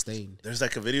 it's going to sustain. There's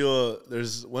like a video.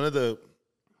 There's one of the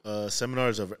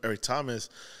seminars of Eric Thomas.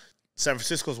 San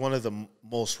Francisco is one of the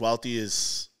most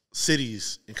wealthiest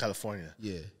cities in California.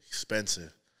 Yeah.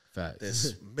 Expensive. Fact.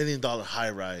 There's $1 million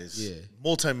high rise. Yeah.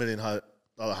 Multi-million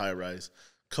dollar high rise.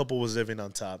 Couple was living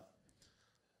on top.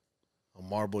 A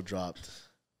marble dropped.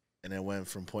 And it went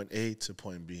from point A to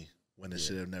point B when it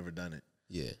should have never done it.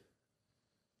 Yeah.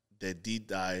 They deep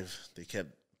dive. They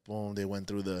kept, boom, they went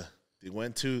to the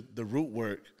root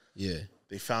work. Yeah.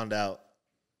 They found out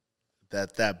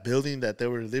that building that they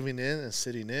were living in and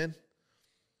sitting in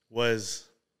was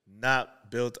not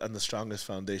built on the strongest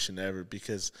foundation ever,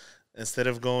 because instead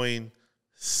of going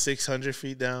 600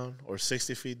 feet down or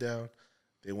 60 feet down,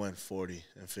 they went 40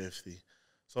 and 50.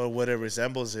 So what it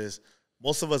resembles is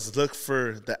most of us look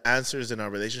for the answers in our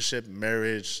relationship,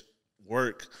 marriage,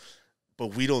 work,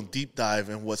 but we don't deep dive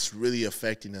in what's really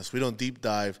affecting us. We don't deep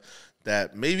dive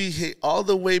that maybe, hey, all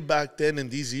the way back then in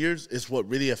these years is what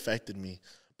really affected me.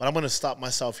 But I'm going to stop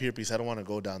myself here because I don't want to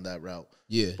go down that route.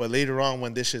 Yeah. But later on,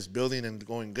 when this shit's building and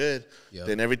going good,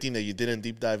 then everything that you didn't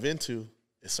deep dive into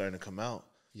is starting to come out.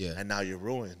 Yeah. And now you're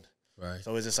ruined. Right.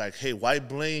 So it's just like, hey, why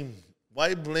blame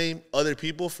other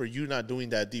people for you not doing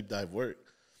that deep dive work?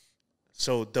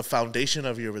 So the foundation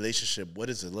of your relationship, what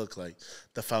does it look like?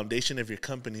 The foundation of your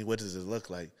company, what does it look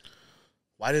like?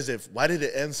 Why did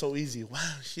it end so easy? Wow,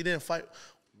 she didn't fight.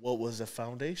 What was the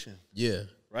foundation? Yeah.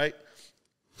 Right?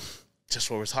 Just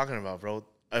what we're talking about, bro.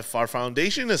 If our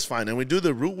foundation is fine and we do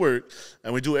the root work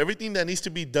and we do everything that needs to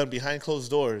be done behind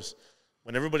closed doors,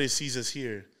 when everybody sees us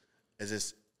here, is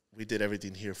this we did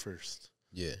everything here first.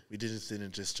 Yeah. We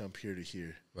didn't just jump here to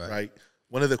here. Right?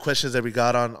 One of the questions that we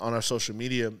got on our social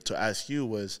media to ask you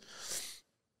was,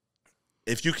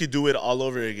 if you could do it all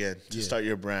over again to start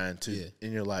your brand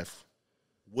in your life,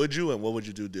 would you, and what would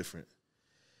you do different?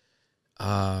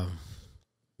 Man,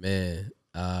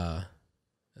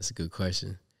 that's a good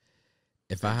question.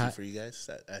 Thank you for you guys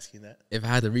asking that. If I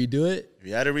had to redo it? If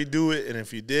you had to redo it, and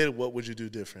if you did, what would you do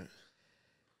different?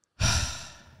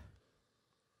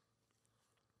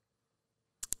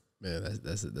 Man,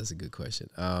 that's a good question.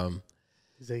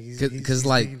 He's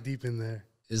like deep in there.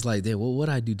 It's like, damn, what would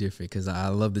I do different? Because I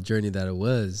love the journey that it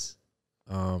was.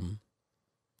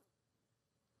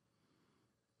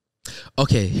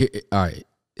 Okay, all right.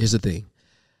 Here's the thing.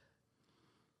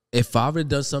 If I would have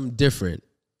done something different,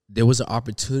 there was an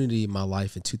opportunity in my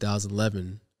life in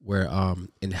 2011 where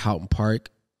in Houghton Park,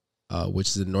 which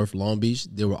is in North Long Beach,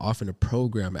 they were offering a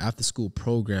program, after school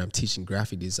program, teaching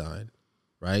graphic design,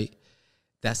 right?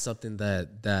 That's something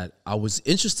that I was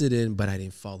interested in, but I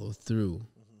didn't follow through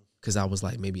because I was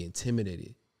like maybe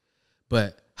intimidated.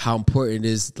 But how important it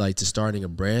is like to starting a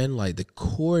brand, like the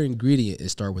core ingredient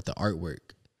is start with the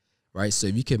artwork, right? So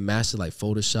if you can master like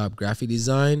Photoshop, graphic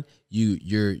design,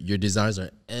 your designs are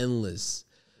endless.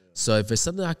 Yeah. So if it's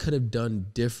something I could have done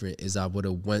different, is I would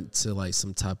have went to like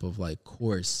some type of like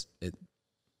course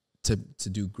to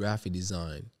do graphic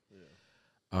design.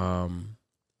 Yeah.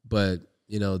 But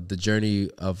you know, the journey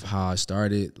of how I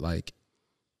started, like,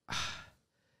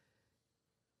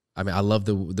 I mean, I love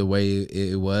the way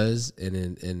it was, and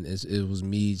it was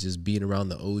me just being around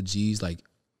the OGs, like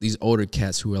these older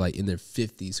cats who are like in their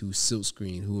 50s, who silk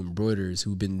screen, who embroiders,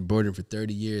 who've been embroidering for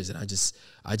 30 years, and I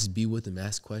just be with them,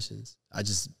 ask questions. I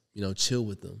just, you know, chill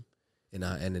with them,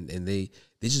 and they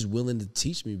just willing to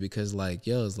teach me because like,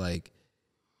 yo, it's like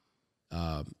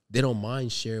they don't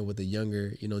mind sharing with the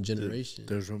younger, you know, generation.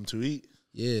 There's room to eat.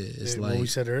 Yeah, it's like what we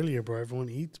said earlier, bro. Everyone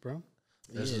eats, bro.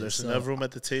 There's enough room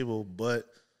at the table, but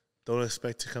don't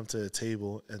expect to come to the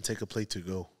table and take a plate to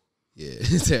go. Yeah,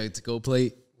 to go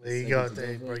plate. There you go,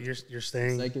 bro. You're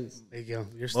staying. Seconds. There you go.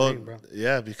 You're staying, bro.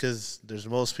 Yeah, because there's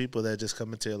most people that just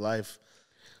come into your life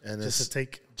and just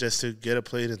to get a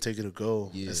plate and take it to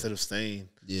go instead of staying.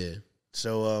 Yeah.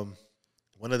 So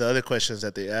one of the other questions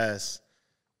that they asked,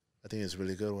 I think it's a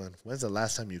really good one. When's the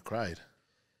last time you cried?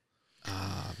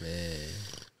 Ah, man.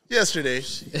 Yesterday,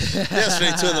 2 in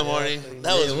the morning.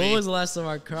 That was me. When was the last time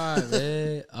I cried,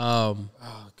 man? Oh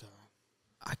God,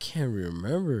 I can't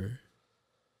remember.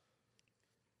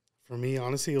 For me,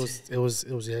 honestly, it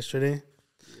was yesterday,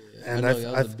 and I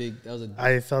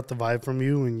felt the vibe from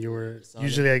you when you were.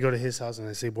 Usually, I go to his house and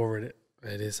I sleep over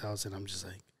at his house, and I'm just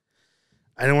like,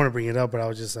 I didn't want to bring it up, but I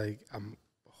was just like,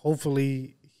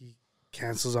 hopefully he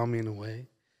cancels on me in a way.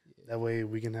 That way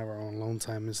we can have our own alone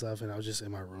time and stuff. And I was just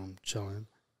in my room chilling.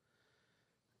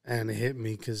 And it hit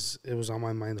me because it was on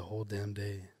my mind the whole damn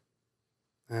day.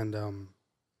 And,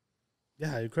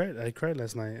 yeah, I cried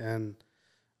last night. And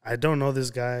I don't know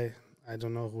this guy. I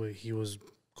don't know what he was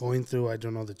going through. I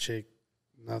don't know the chick.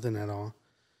 Nothing at all.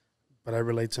 But I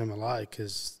relate to him a lot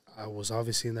because I was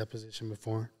obviously in that position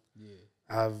before. Yeah.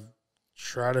 I've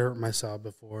tried to hurt myself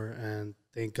before. And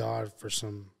thank God for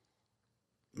some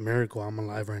miracle I'm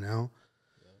alive right now.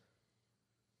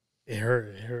 Yeah. It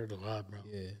hurt a lot, bro.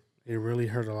 Yeah, it really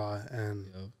hurt a lot, and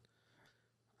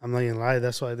I'm not gonna lie.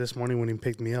 That's why this morning when he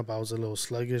picked me up, I was a little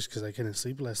sluggish because I couldn't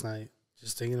sleep last night,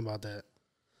 just thinking about that.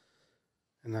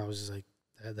 And I was just like,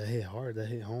 that hit hard, that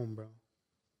hit home, bro.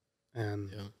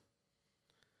 And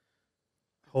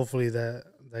hopefully that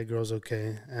girl's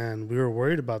okay. And we were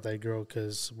worried about that girl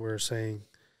because we're saying,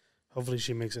 hopefully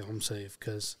she makes it home safe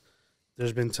because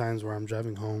there's been times where I'm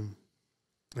driving home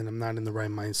and I'm not in the right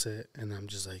mindset, and I'm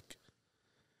just like,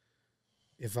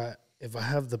 if I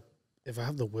have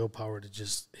the willpower to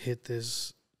just hit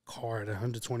this car at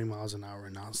 120 miles an hour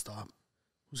and not stop,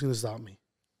 who's gonna stop me?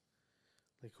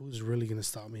 Like, who's really gonna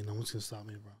stop me? No one's gonna stop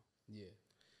me, bro. Yeah.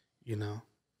 You know?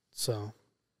 So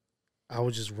I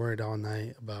was just worried all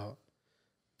night about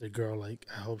the girl. Like,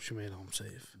 I hope she made it home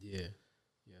safe. Yeah.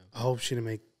 I hope she didn't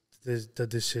make the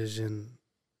decision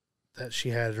that she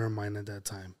had in her mind at that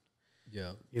time.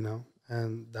 Yeah. You know?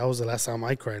 And that was the last time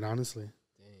I cried, honestly.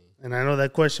 And I know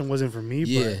that question wasn't for me,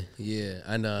 but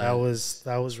I know that was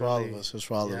for all really, of us. It's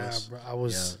for all of us. Bro,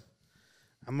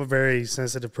 I'm a very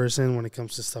sensitive person when it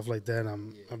comes to stuff like that.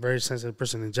 I'm a very sensitive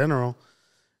person in general,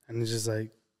 and it's just like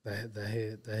that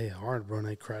hit hard, bro. And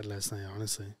I cried last night,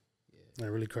 honestly. I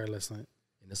really cried last night.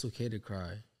 And it's okay to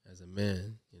cry as a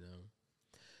man, you know.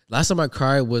 Last time I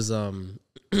cried was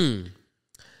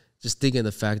just thinking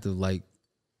the fact of like,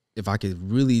 if I could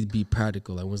really be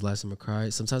practical, like when's the last time I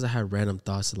cried? Sometimes I had random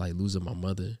thoughts of like losing my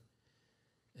mother.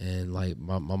 And like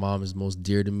my mom is most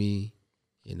dear to me.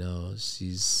 You know,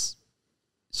 she's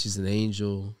an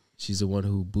angel. She's the one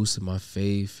who boosted my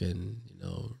faith and, you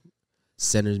know,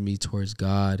 centers me towards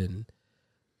God, and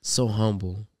so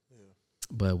humble. Yeah.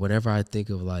 But whenever I think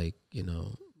of like, you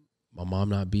know, my mom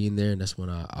not being there, and that's when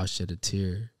I'll shed a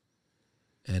tear.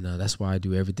 And that's why I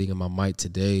do everything in my might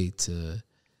today to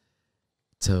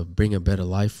bring a better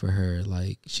life for her.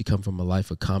 Like, she come from a life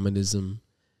of communism,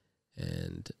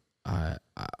 and I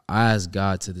ask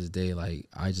God to this day, like,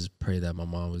 I just pray that my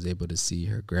mom was able to see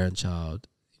her grandchild,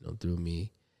 you know, through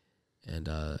me. And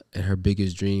her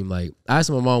biggest dream, like, I asked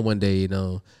my mom one day, you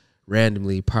know,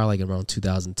 randomly, probably like around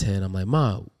 2010, I'm like,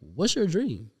 Ma, what's your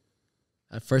dream?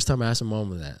 The first time I asked my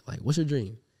mom that, like, what's your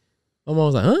dream? My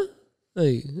mom was like, huh?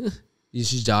 Like,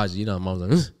 she's judging, you know, my mom's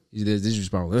like, huh? This is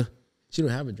responsible, huh? She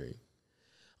don't have a dream.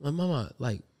 I'm like, Mama,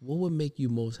 like, what would make you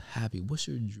most happy? What's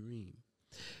your dream?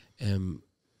 And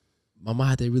my mom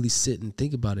had to really sit and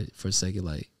think about it for a second.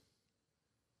 Like,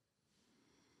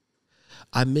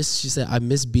 she said, I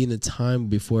miss being a time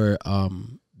before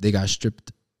they got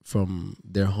stripped from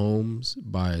their homes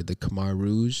by the Khmer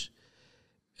Rouge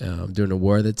during the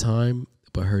war at the time.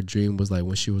 But her dream was like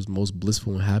when she was most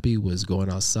blissful and happy was going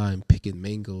outside and picking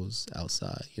mangoes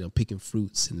outside, you know, picking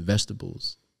fruits and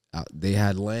vegetables. They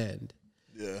had land.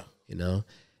 Yeah. You know?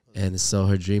 And so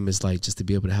her dream is like just to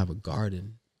be able to have a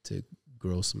garden to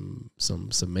grow some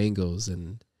mangoes.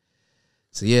 And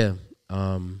so, yeah,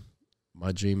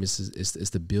 my dream is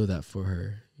to build that for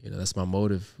her. You know, that's my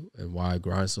motive and why I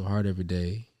grind so hard every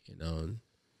day, you know.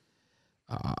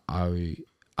 And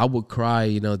I would cry,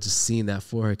 you know, just seeing that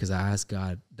for her, because I asked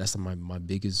God, that's my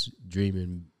biggest dream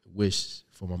and wish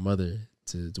for my mother,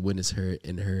 to witness her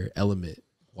in her element,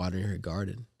 watering her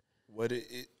garden.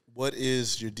 What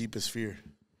is your deepest fear?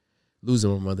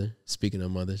 Losing my mother. Speaking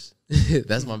of mothers,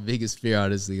 that's my biggest fear,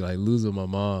 honestly, like losing my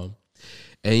mom.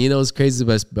 And you know what's crazy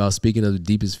about speaking of the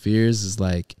deepest fears is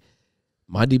like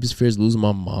my deepest fear is losing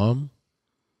my mom.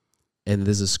 And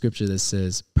there's a scripture that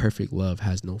says perfect love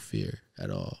has no fear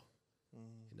at all.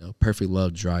 You know, perfect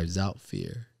love drives out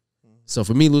fear. So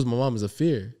for me, losing my mom is a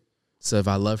fear. So if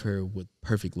I love her with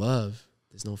perfect love,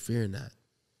 there's no fear in that.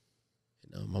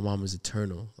 You know, my mom is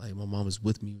eternal. Like, my mom is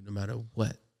with me no matter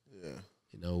what. Yeah.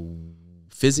 You know,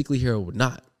 physically here or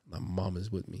not, my mom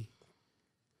is with me.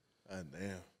 God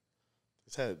damn.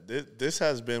 This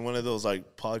has been one of those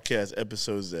like podcast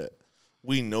episodes that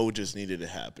we know just needed to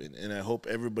happen. And I hope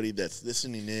everybody that's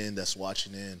listening in, that's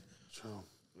watching in,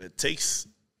 it takes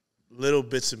little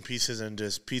bits and pieces and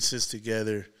just pieces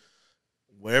together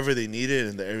wherever they need it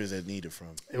and the areas they need it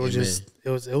from. It was it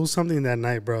was something that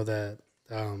night, bro, that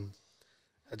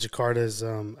at Jakarta's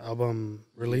album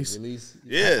release.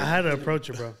 Yeah. I had to approach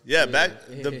it, bro. Yeah,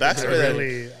 the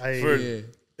backstory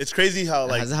it's crazy how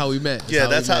like that's how we met.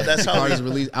 That's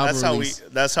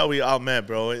how we all met,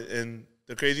 bro. And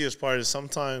the craziest part is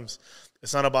sometimes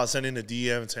it's not about sending a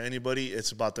DM to anybody.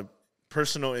 It's about the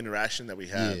personal interaction that we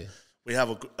have. Yeah. We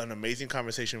have an amazing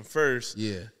conversation first.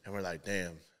 Yeah. And we're like,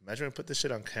 damn, imagine we put this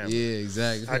shit on camera. Yeah,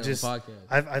 exactly.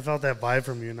 I felt that vibe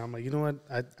from you, and I'm like, you know what?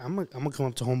 I'm gonna come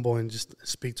up to homeboy and just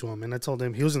speak to him. And I told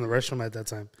him he was in the restroom at that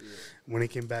time. Yeah. When he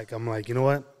came back, I'm like, you know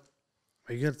what?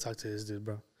 Are you gonna talk to this dude,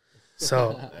 bro?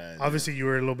 So obviously you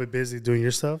were a little bit busy doing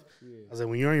your stuff. Yeah. I was like,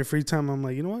 when you're on your free time, I'm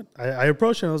like, you know what? I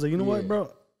approached him. I was like, you know what,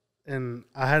 bro? And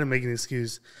I had to make an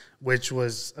excuse, which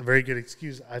was a very good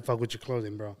excuse. I fuck with your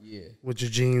clothing, bro. Yeah. With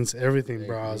your jeans, everything,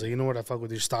 bro. I was like, you know what? I fuck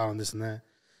with your style and this and that.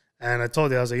 And I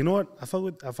told you, I was like, you know what? I fuck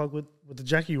with the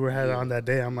jacket you had on that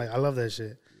day. I'm like, I love that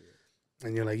shit. Yeah.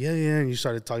 And you're like, yeah. And you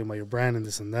started talking about your brand and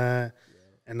this and that. Yeah.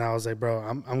 And I was like, bro,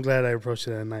 I'm glad I approached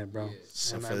you that night, bro.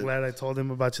 Yeah. And I'm glad I told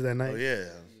him about you that night. Oh, yeah.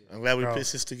 I'm glad we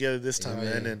pieced this together this time,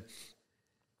 man. And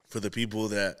for the people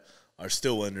that are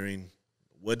still wondering,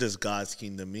 what does God's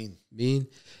kingdom mean?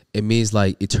 It means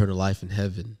like eternal life in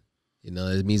heaven. You know,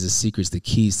 it means the secrets, the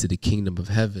keys to the kingdom of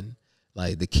heaven,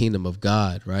 like the kingdom of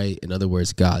God, right? In other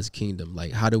words, God's kingdom.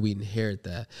 Like, how do we inherit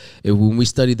that? When we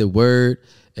study the word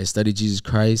and study Jesus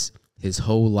Christ, his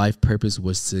whole life purpose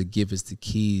was to give us the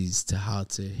keys to how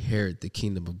to inherit the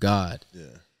kingdom of God. Yeah.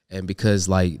 And because,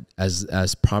 like,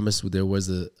 as promised, there was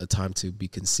a time to be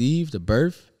conceived, a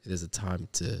birth, it is a time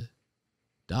to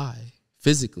die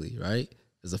physically, right?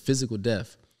 There's a physical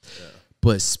death. Yeah.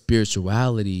 But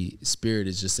spirituality, spirit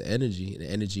is just an energy, and the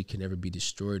energy can never be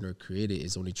destroyed nor created.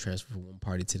 It's only transferred from one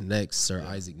party to the next. Sir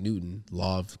Isaac Newton,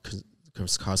 law of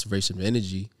conservation of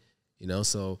energy, you know?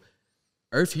 So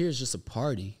earth here is just a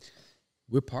party.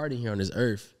 We're partying here on this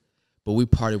earth, but we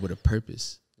party with a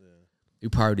purpose. We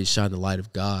party to shine the light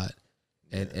of God.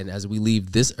 And as we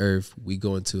leave this earth, we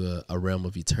go into a realm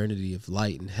of eternity, of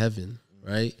light in heaven,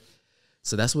 right?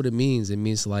 So that's what it means. It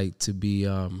means like to be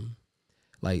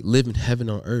like live in heaven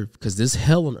on earth, because there's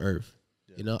hell on earth.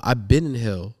 Yeah. You know, I've been in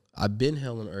hell. I've been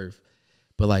hell on earth.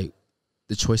 But like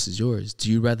the choice is yours.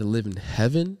 Do you rather live in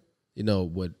heaven, you know,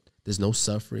 what there's no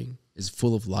suffering, it's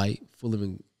full of light, full of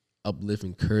uplift,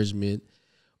 encouragement,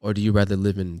 or do you rather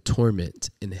live in torment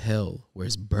in hell where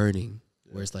it's burning,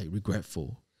 where it's like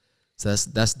regretful? So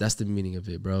that's the meaning of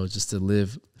it, bro. Just to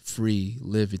live free,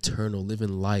 live eternal, live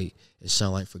in light, and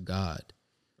shine light for God.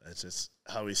 That's just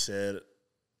how we said,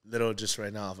 little just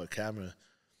right now off a camera.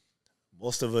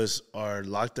 Most of us are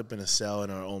locked up in a cell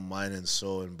in our own mind and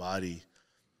soul and body,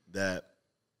 that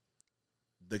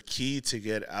the key to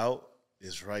get out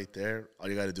is right there. All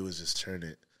you got to do is just turn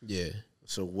it. Yeah.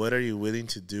 So what are you willing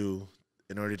to do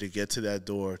in order to get to that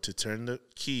door, to turn the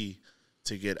key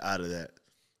to get out of that?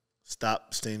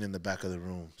 Stop staying in the back of the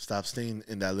room. Stop staying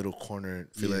in that little corner and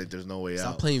feeling like there's no way out.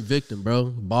 Stop playing victim, bro.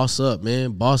 Boss up,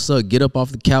 man. Boss up. Get up off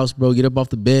the couch, bro. Get up off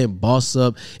the bed. Boss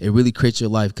up and really create your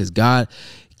life, because God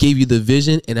gave you the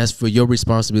vision, and that's for your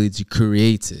responsibility to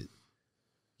create it.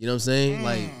 You know what I'm saying?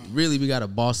 Like, really, we got to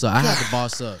boss up. I have to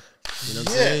boss up. You know what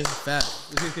I'm saying?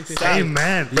 Fact.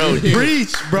 Amen, bro.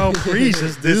 Preach, bro. Preach.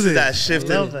 This is that shift.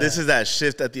 This is that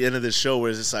shift at the end of the show where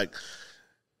it's just like,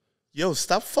 yo,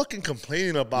 stop fucking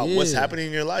complaining about what's happening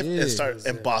in your life and start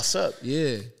and boss up.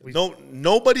 Yeah.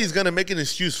 Nobody's gonna make an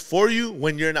excuse for you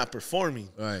when you're not performing.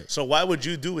 Right. So why would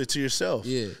you do it to yourself?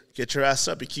 Yeah. Get your ass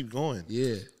up and keep going.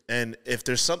 Yeah. And if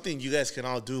there's something you guys can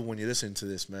all do when you listen to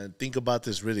this, man, think about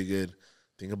this really good.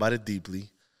 Think about it deeply.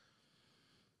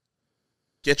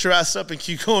 Get your ass up and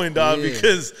keep going, dog,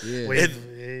 because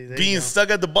being stuck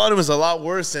at the bottom is a lot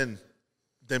worse than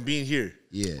being here.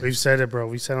 Yeah. We've said it, bro.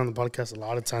 We've said it on the podcast a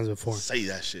lot of times before. Say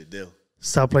that shit, Dale.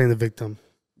 Stop playing the victim.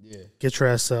 Yeah. Get your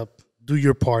ass up. Do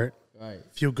your part. Right.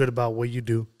 Feel good about what you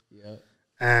do. Yeah.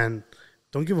 And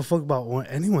don't give a fuck about what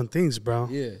anyone thinks, bro.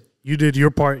 Yeah. You did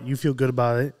your part. You feel good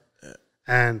about it. Yeah.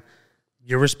 And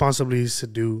your responsibility is to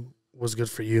do what's good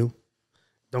for you.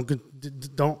 Don't.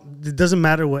 It doesn't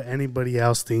matter what anybody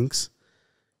else thinks.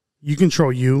 You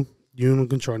control you. You don't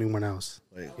control anyone else.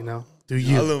 Wait. You know? Do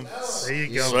you? There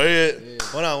you go. Say it. Yeah.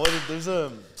 Hold on. There's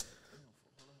I'm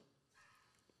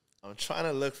trying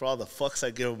to look for all the fucks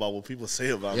I give about what people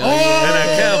say about me. And I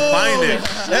can't find it.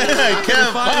 I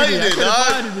can't find it,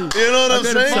 dog. You know what I'm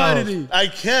saying? I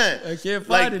can't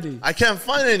find it. I can't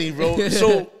find any, bro.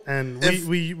 So and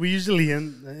we usually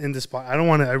end this spot. I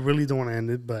really don't want to end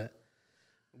it, but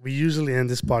we usually end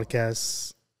this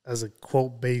podcast as a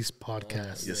quote-based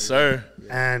podcast. Yes, sir.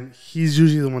 And he's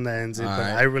usually the one that ends it, but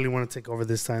I really want to take over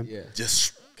this time. Yeah.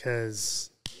 Just because,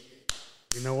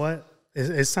 you know what?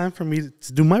 It's time for me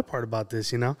to do my part about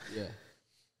this, you know? Yeah.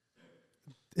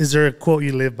 Is there a quote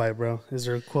you live by, bro? Is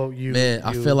there a quote you... Man,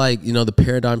 I feel like, you know, the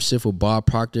paradigm shift with Bob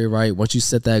Proctor, right? Once you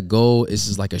set that goal, it's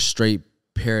just like a straight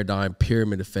paradigm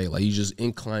pyramid effect. Like, you just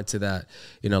incline to that.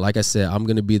 You know, like I said, I'm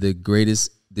going to be the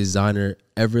greatest designer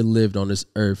ever lived on this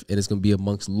earth, and it's going to be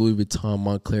amongst Louis Vuitton,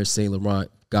 Montclair, Saint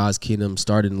Laurent, God's Kingdom,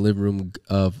 started in the living room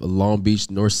of Long Beach,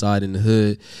 North Side in the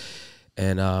hood.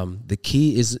 And the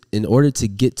key is, in order to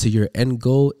get to your end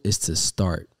goal, is to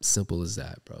start. Simple as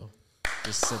that, bro.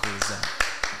 Just simple as that.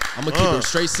 I'm going to keep it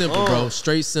straight simple, bro.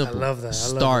 Straight simple. I love that.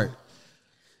 Start.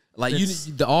 Like,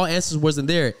 all answers wasn't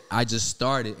there. I just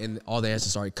started, and all the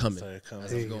answers started coming.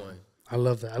 As I'm going. I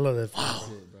love that. I love that. Wow.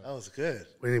 That was good.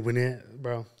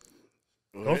 Bro.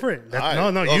 Go for it.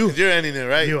 Right. No, you're ending it,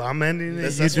 right? I'm ending it.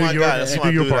 That's my guy. You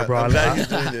do your part, bro. I'm glad you're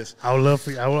doing this. I would love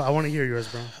for you. I want to hear yours,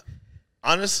 bro.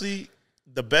 Honestly,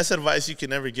 the best advice you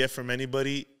can ever get from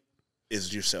anybody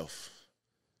is yourself.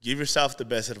 Give yourself the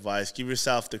best advice. Give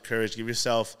yourself the courage. Give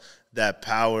yourself that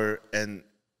power and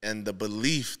the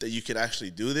belief that you can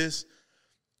actually do this.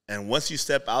 And once you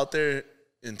step out there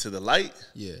into the light,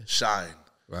 shine.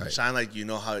 Right. Shine like you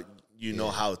know how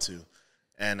to.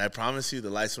 And I promise you the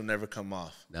lights will never come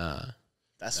off.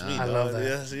 That's me, I love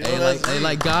that. Yeah,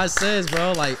 like God says,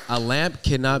 bro, like a lamp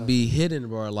cannot be hidden,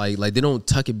 bro. Like they don't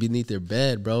tuck it beneath their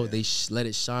bed, bro. They let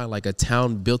it shine. Like a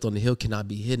town built on the hill cannot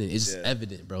be hidden. It's just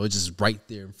evident, bro. It's just right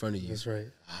there in front of you. That's right.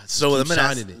 So let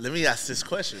me ask this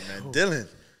question, man. Dylan,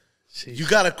 you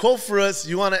got a quote for us.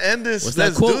 You want to end this?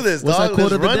 Let's do this, What's dog. that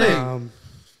quote Let's of the run day?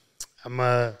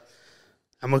 it.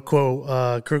 I'm a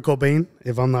quote Kurt Cobain,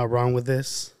 if I'm not wrong with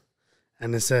this.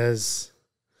 And it says,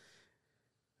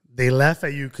 they laugh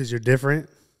at you because you're different,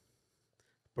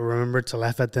 but remember to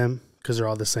laugh at them because they're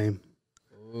all the same.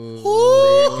 Hey,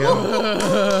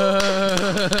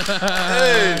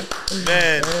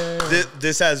 man,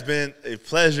 this has been a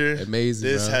pleasure. Amazing.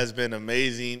 This bro. has been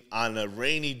amazing. On a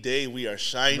rainy day, we are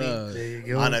shining. Bro. There you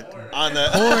go. On a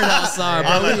Pouring outside,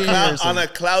 bro. on a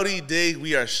cloudy day,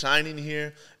 we are shining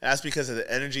here. And that's because of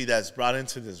the energy that's brought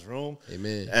into this room.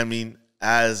 Amen. I mean,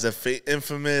 as the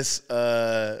infamous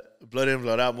Blood In,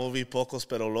 Blood Out movie, Pocos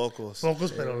Pero Locos.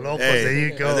 Pocos Pero Locos, Hey, there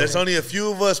you go. There's only a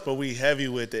few of us, but we heavy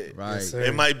with it. Right. Yes, sir.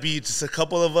 It might be just a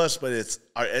couple of us, but it's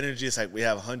our energy. It's like we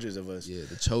have hundreds of us. Yeah,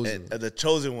 the chosen. And, the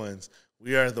chosen ones.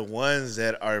 We are the ones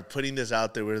that are putting this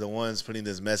out there. We're the ones putting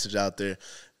this message out there.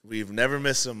 We've never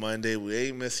missed a Monday. We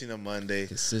ain't missing a Monday.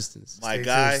 Consistency.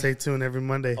 Stay tuned every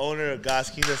Monday. Owner of God's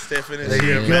Kingdom, Stephen. There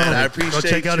you go. Man, I appreciate Go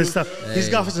check out his stuff. Hey. He's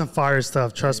got some fire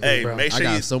stuff. Trust me, bro. Make sure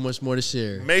I got so much more to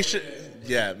share. Make sure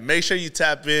you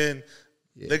tap in.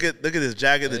 Yeah. Look at this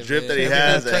jacket, the drip that he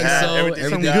has, the hat, everything.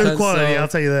 Some good quality, I'll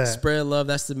tell you that. Spread love.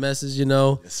 That's the message, you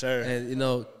know. Yes, sir.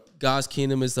 And God's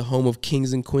kingdom is the home of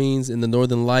kings and queens in the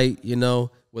northern light.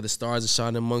 Where the stars are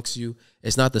shining amongst you.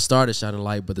 It's not the star that shines the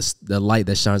light, but the light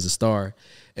that shines the star.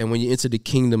 And when you enter the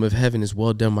kingdom of heaven, it's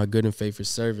well done, my good and faithful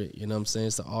servant. You know what I'm saying?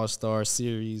 It's the all-star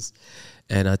series.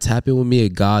 And tap in with me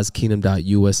at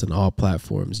godskingdom.us on all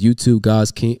platforms. YouTube,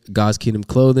 God's Kingdom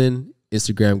Clothing.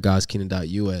 Instagram,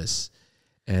 godskingdom.us.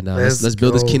 And let's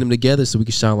build this kingdom together so we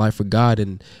can shine light for God.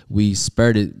 And we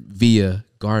spread it via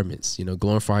garments,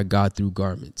 glorify God through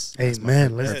garments.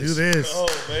 Amen. Let's do this. Oh,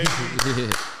 baby.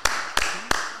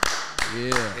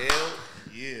 Yeah. Hell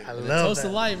yeah. I love Toast that.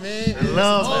 of light, man. I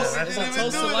love It's that. a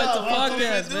toast of light to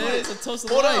podcast, man. It's a toast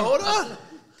of light. Hold on.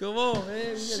 Come on,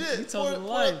 man. Shit. We toast of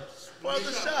light. Pour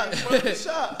the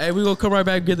shot. Hey, we're going to come right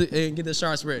back and get the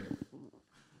shots ready.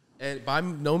 And by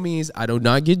no means, I do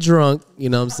not get drunk. You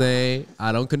know what I'm saying?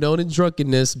 I don't condone in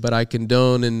drunkenness, but I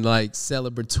condone in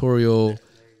celebratorial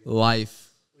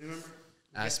life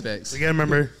aspects. We got to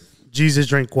remember, Jesus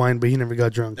drank wine, but he never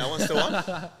got drunk. That one's still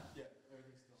on?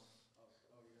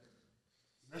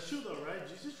 That's true, though, right?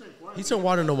 Jesus drank wine. He turned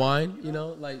water into wine, it's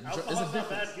a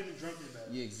difference.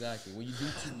 Yeah, exactly. When you do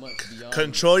too much beyond.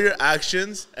 Control your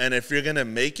actions, and if you're going to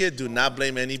make it, do not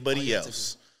blame anybody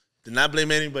else. Do not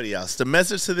blame anybody else. The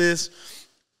message to this,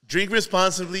 drink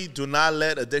responsibly. Do not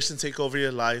let addiction take over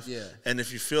your life. Yeah. And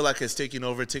if you feel like it's taking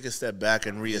over, take a step back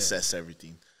and reassess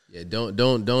everything. Yeah,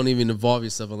 don't even involve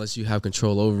yourself unless you have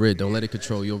control over it. Don't let it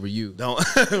control you over you. Don't.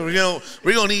 we're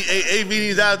gonna need AA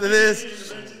meetings after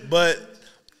this. But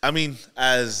I mean,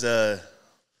 as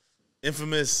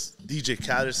infamous DJ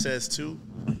Khaled says too,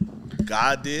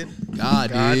 God did.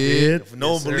 God did. If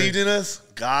no one believed in us,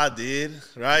 God did.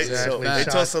 Right? Exactly. So they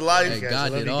toast to life. Hey,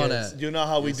 God did all that. You know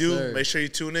how we do. Sir. Make sure you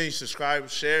tune in, you subscribe,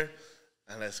 share,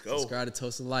 and let's go. Subscribe to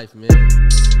Toast of Life, man.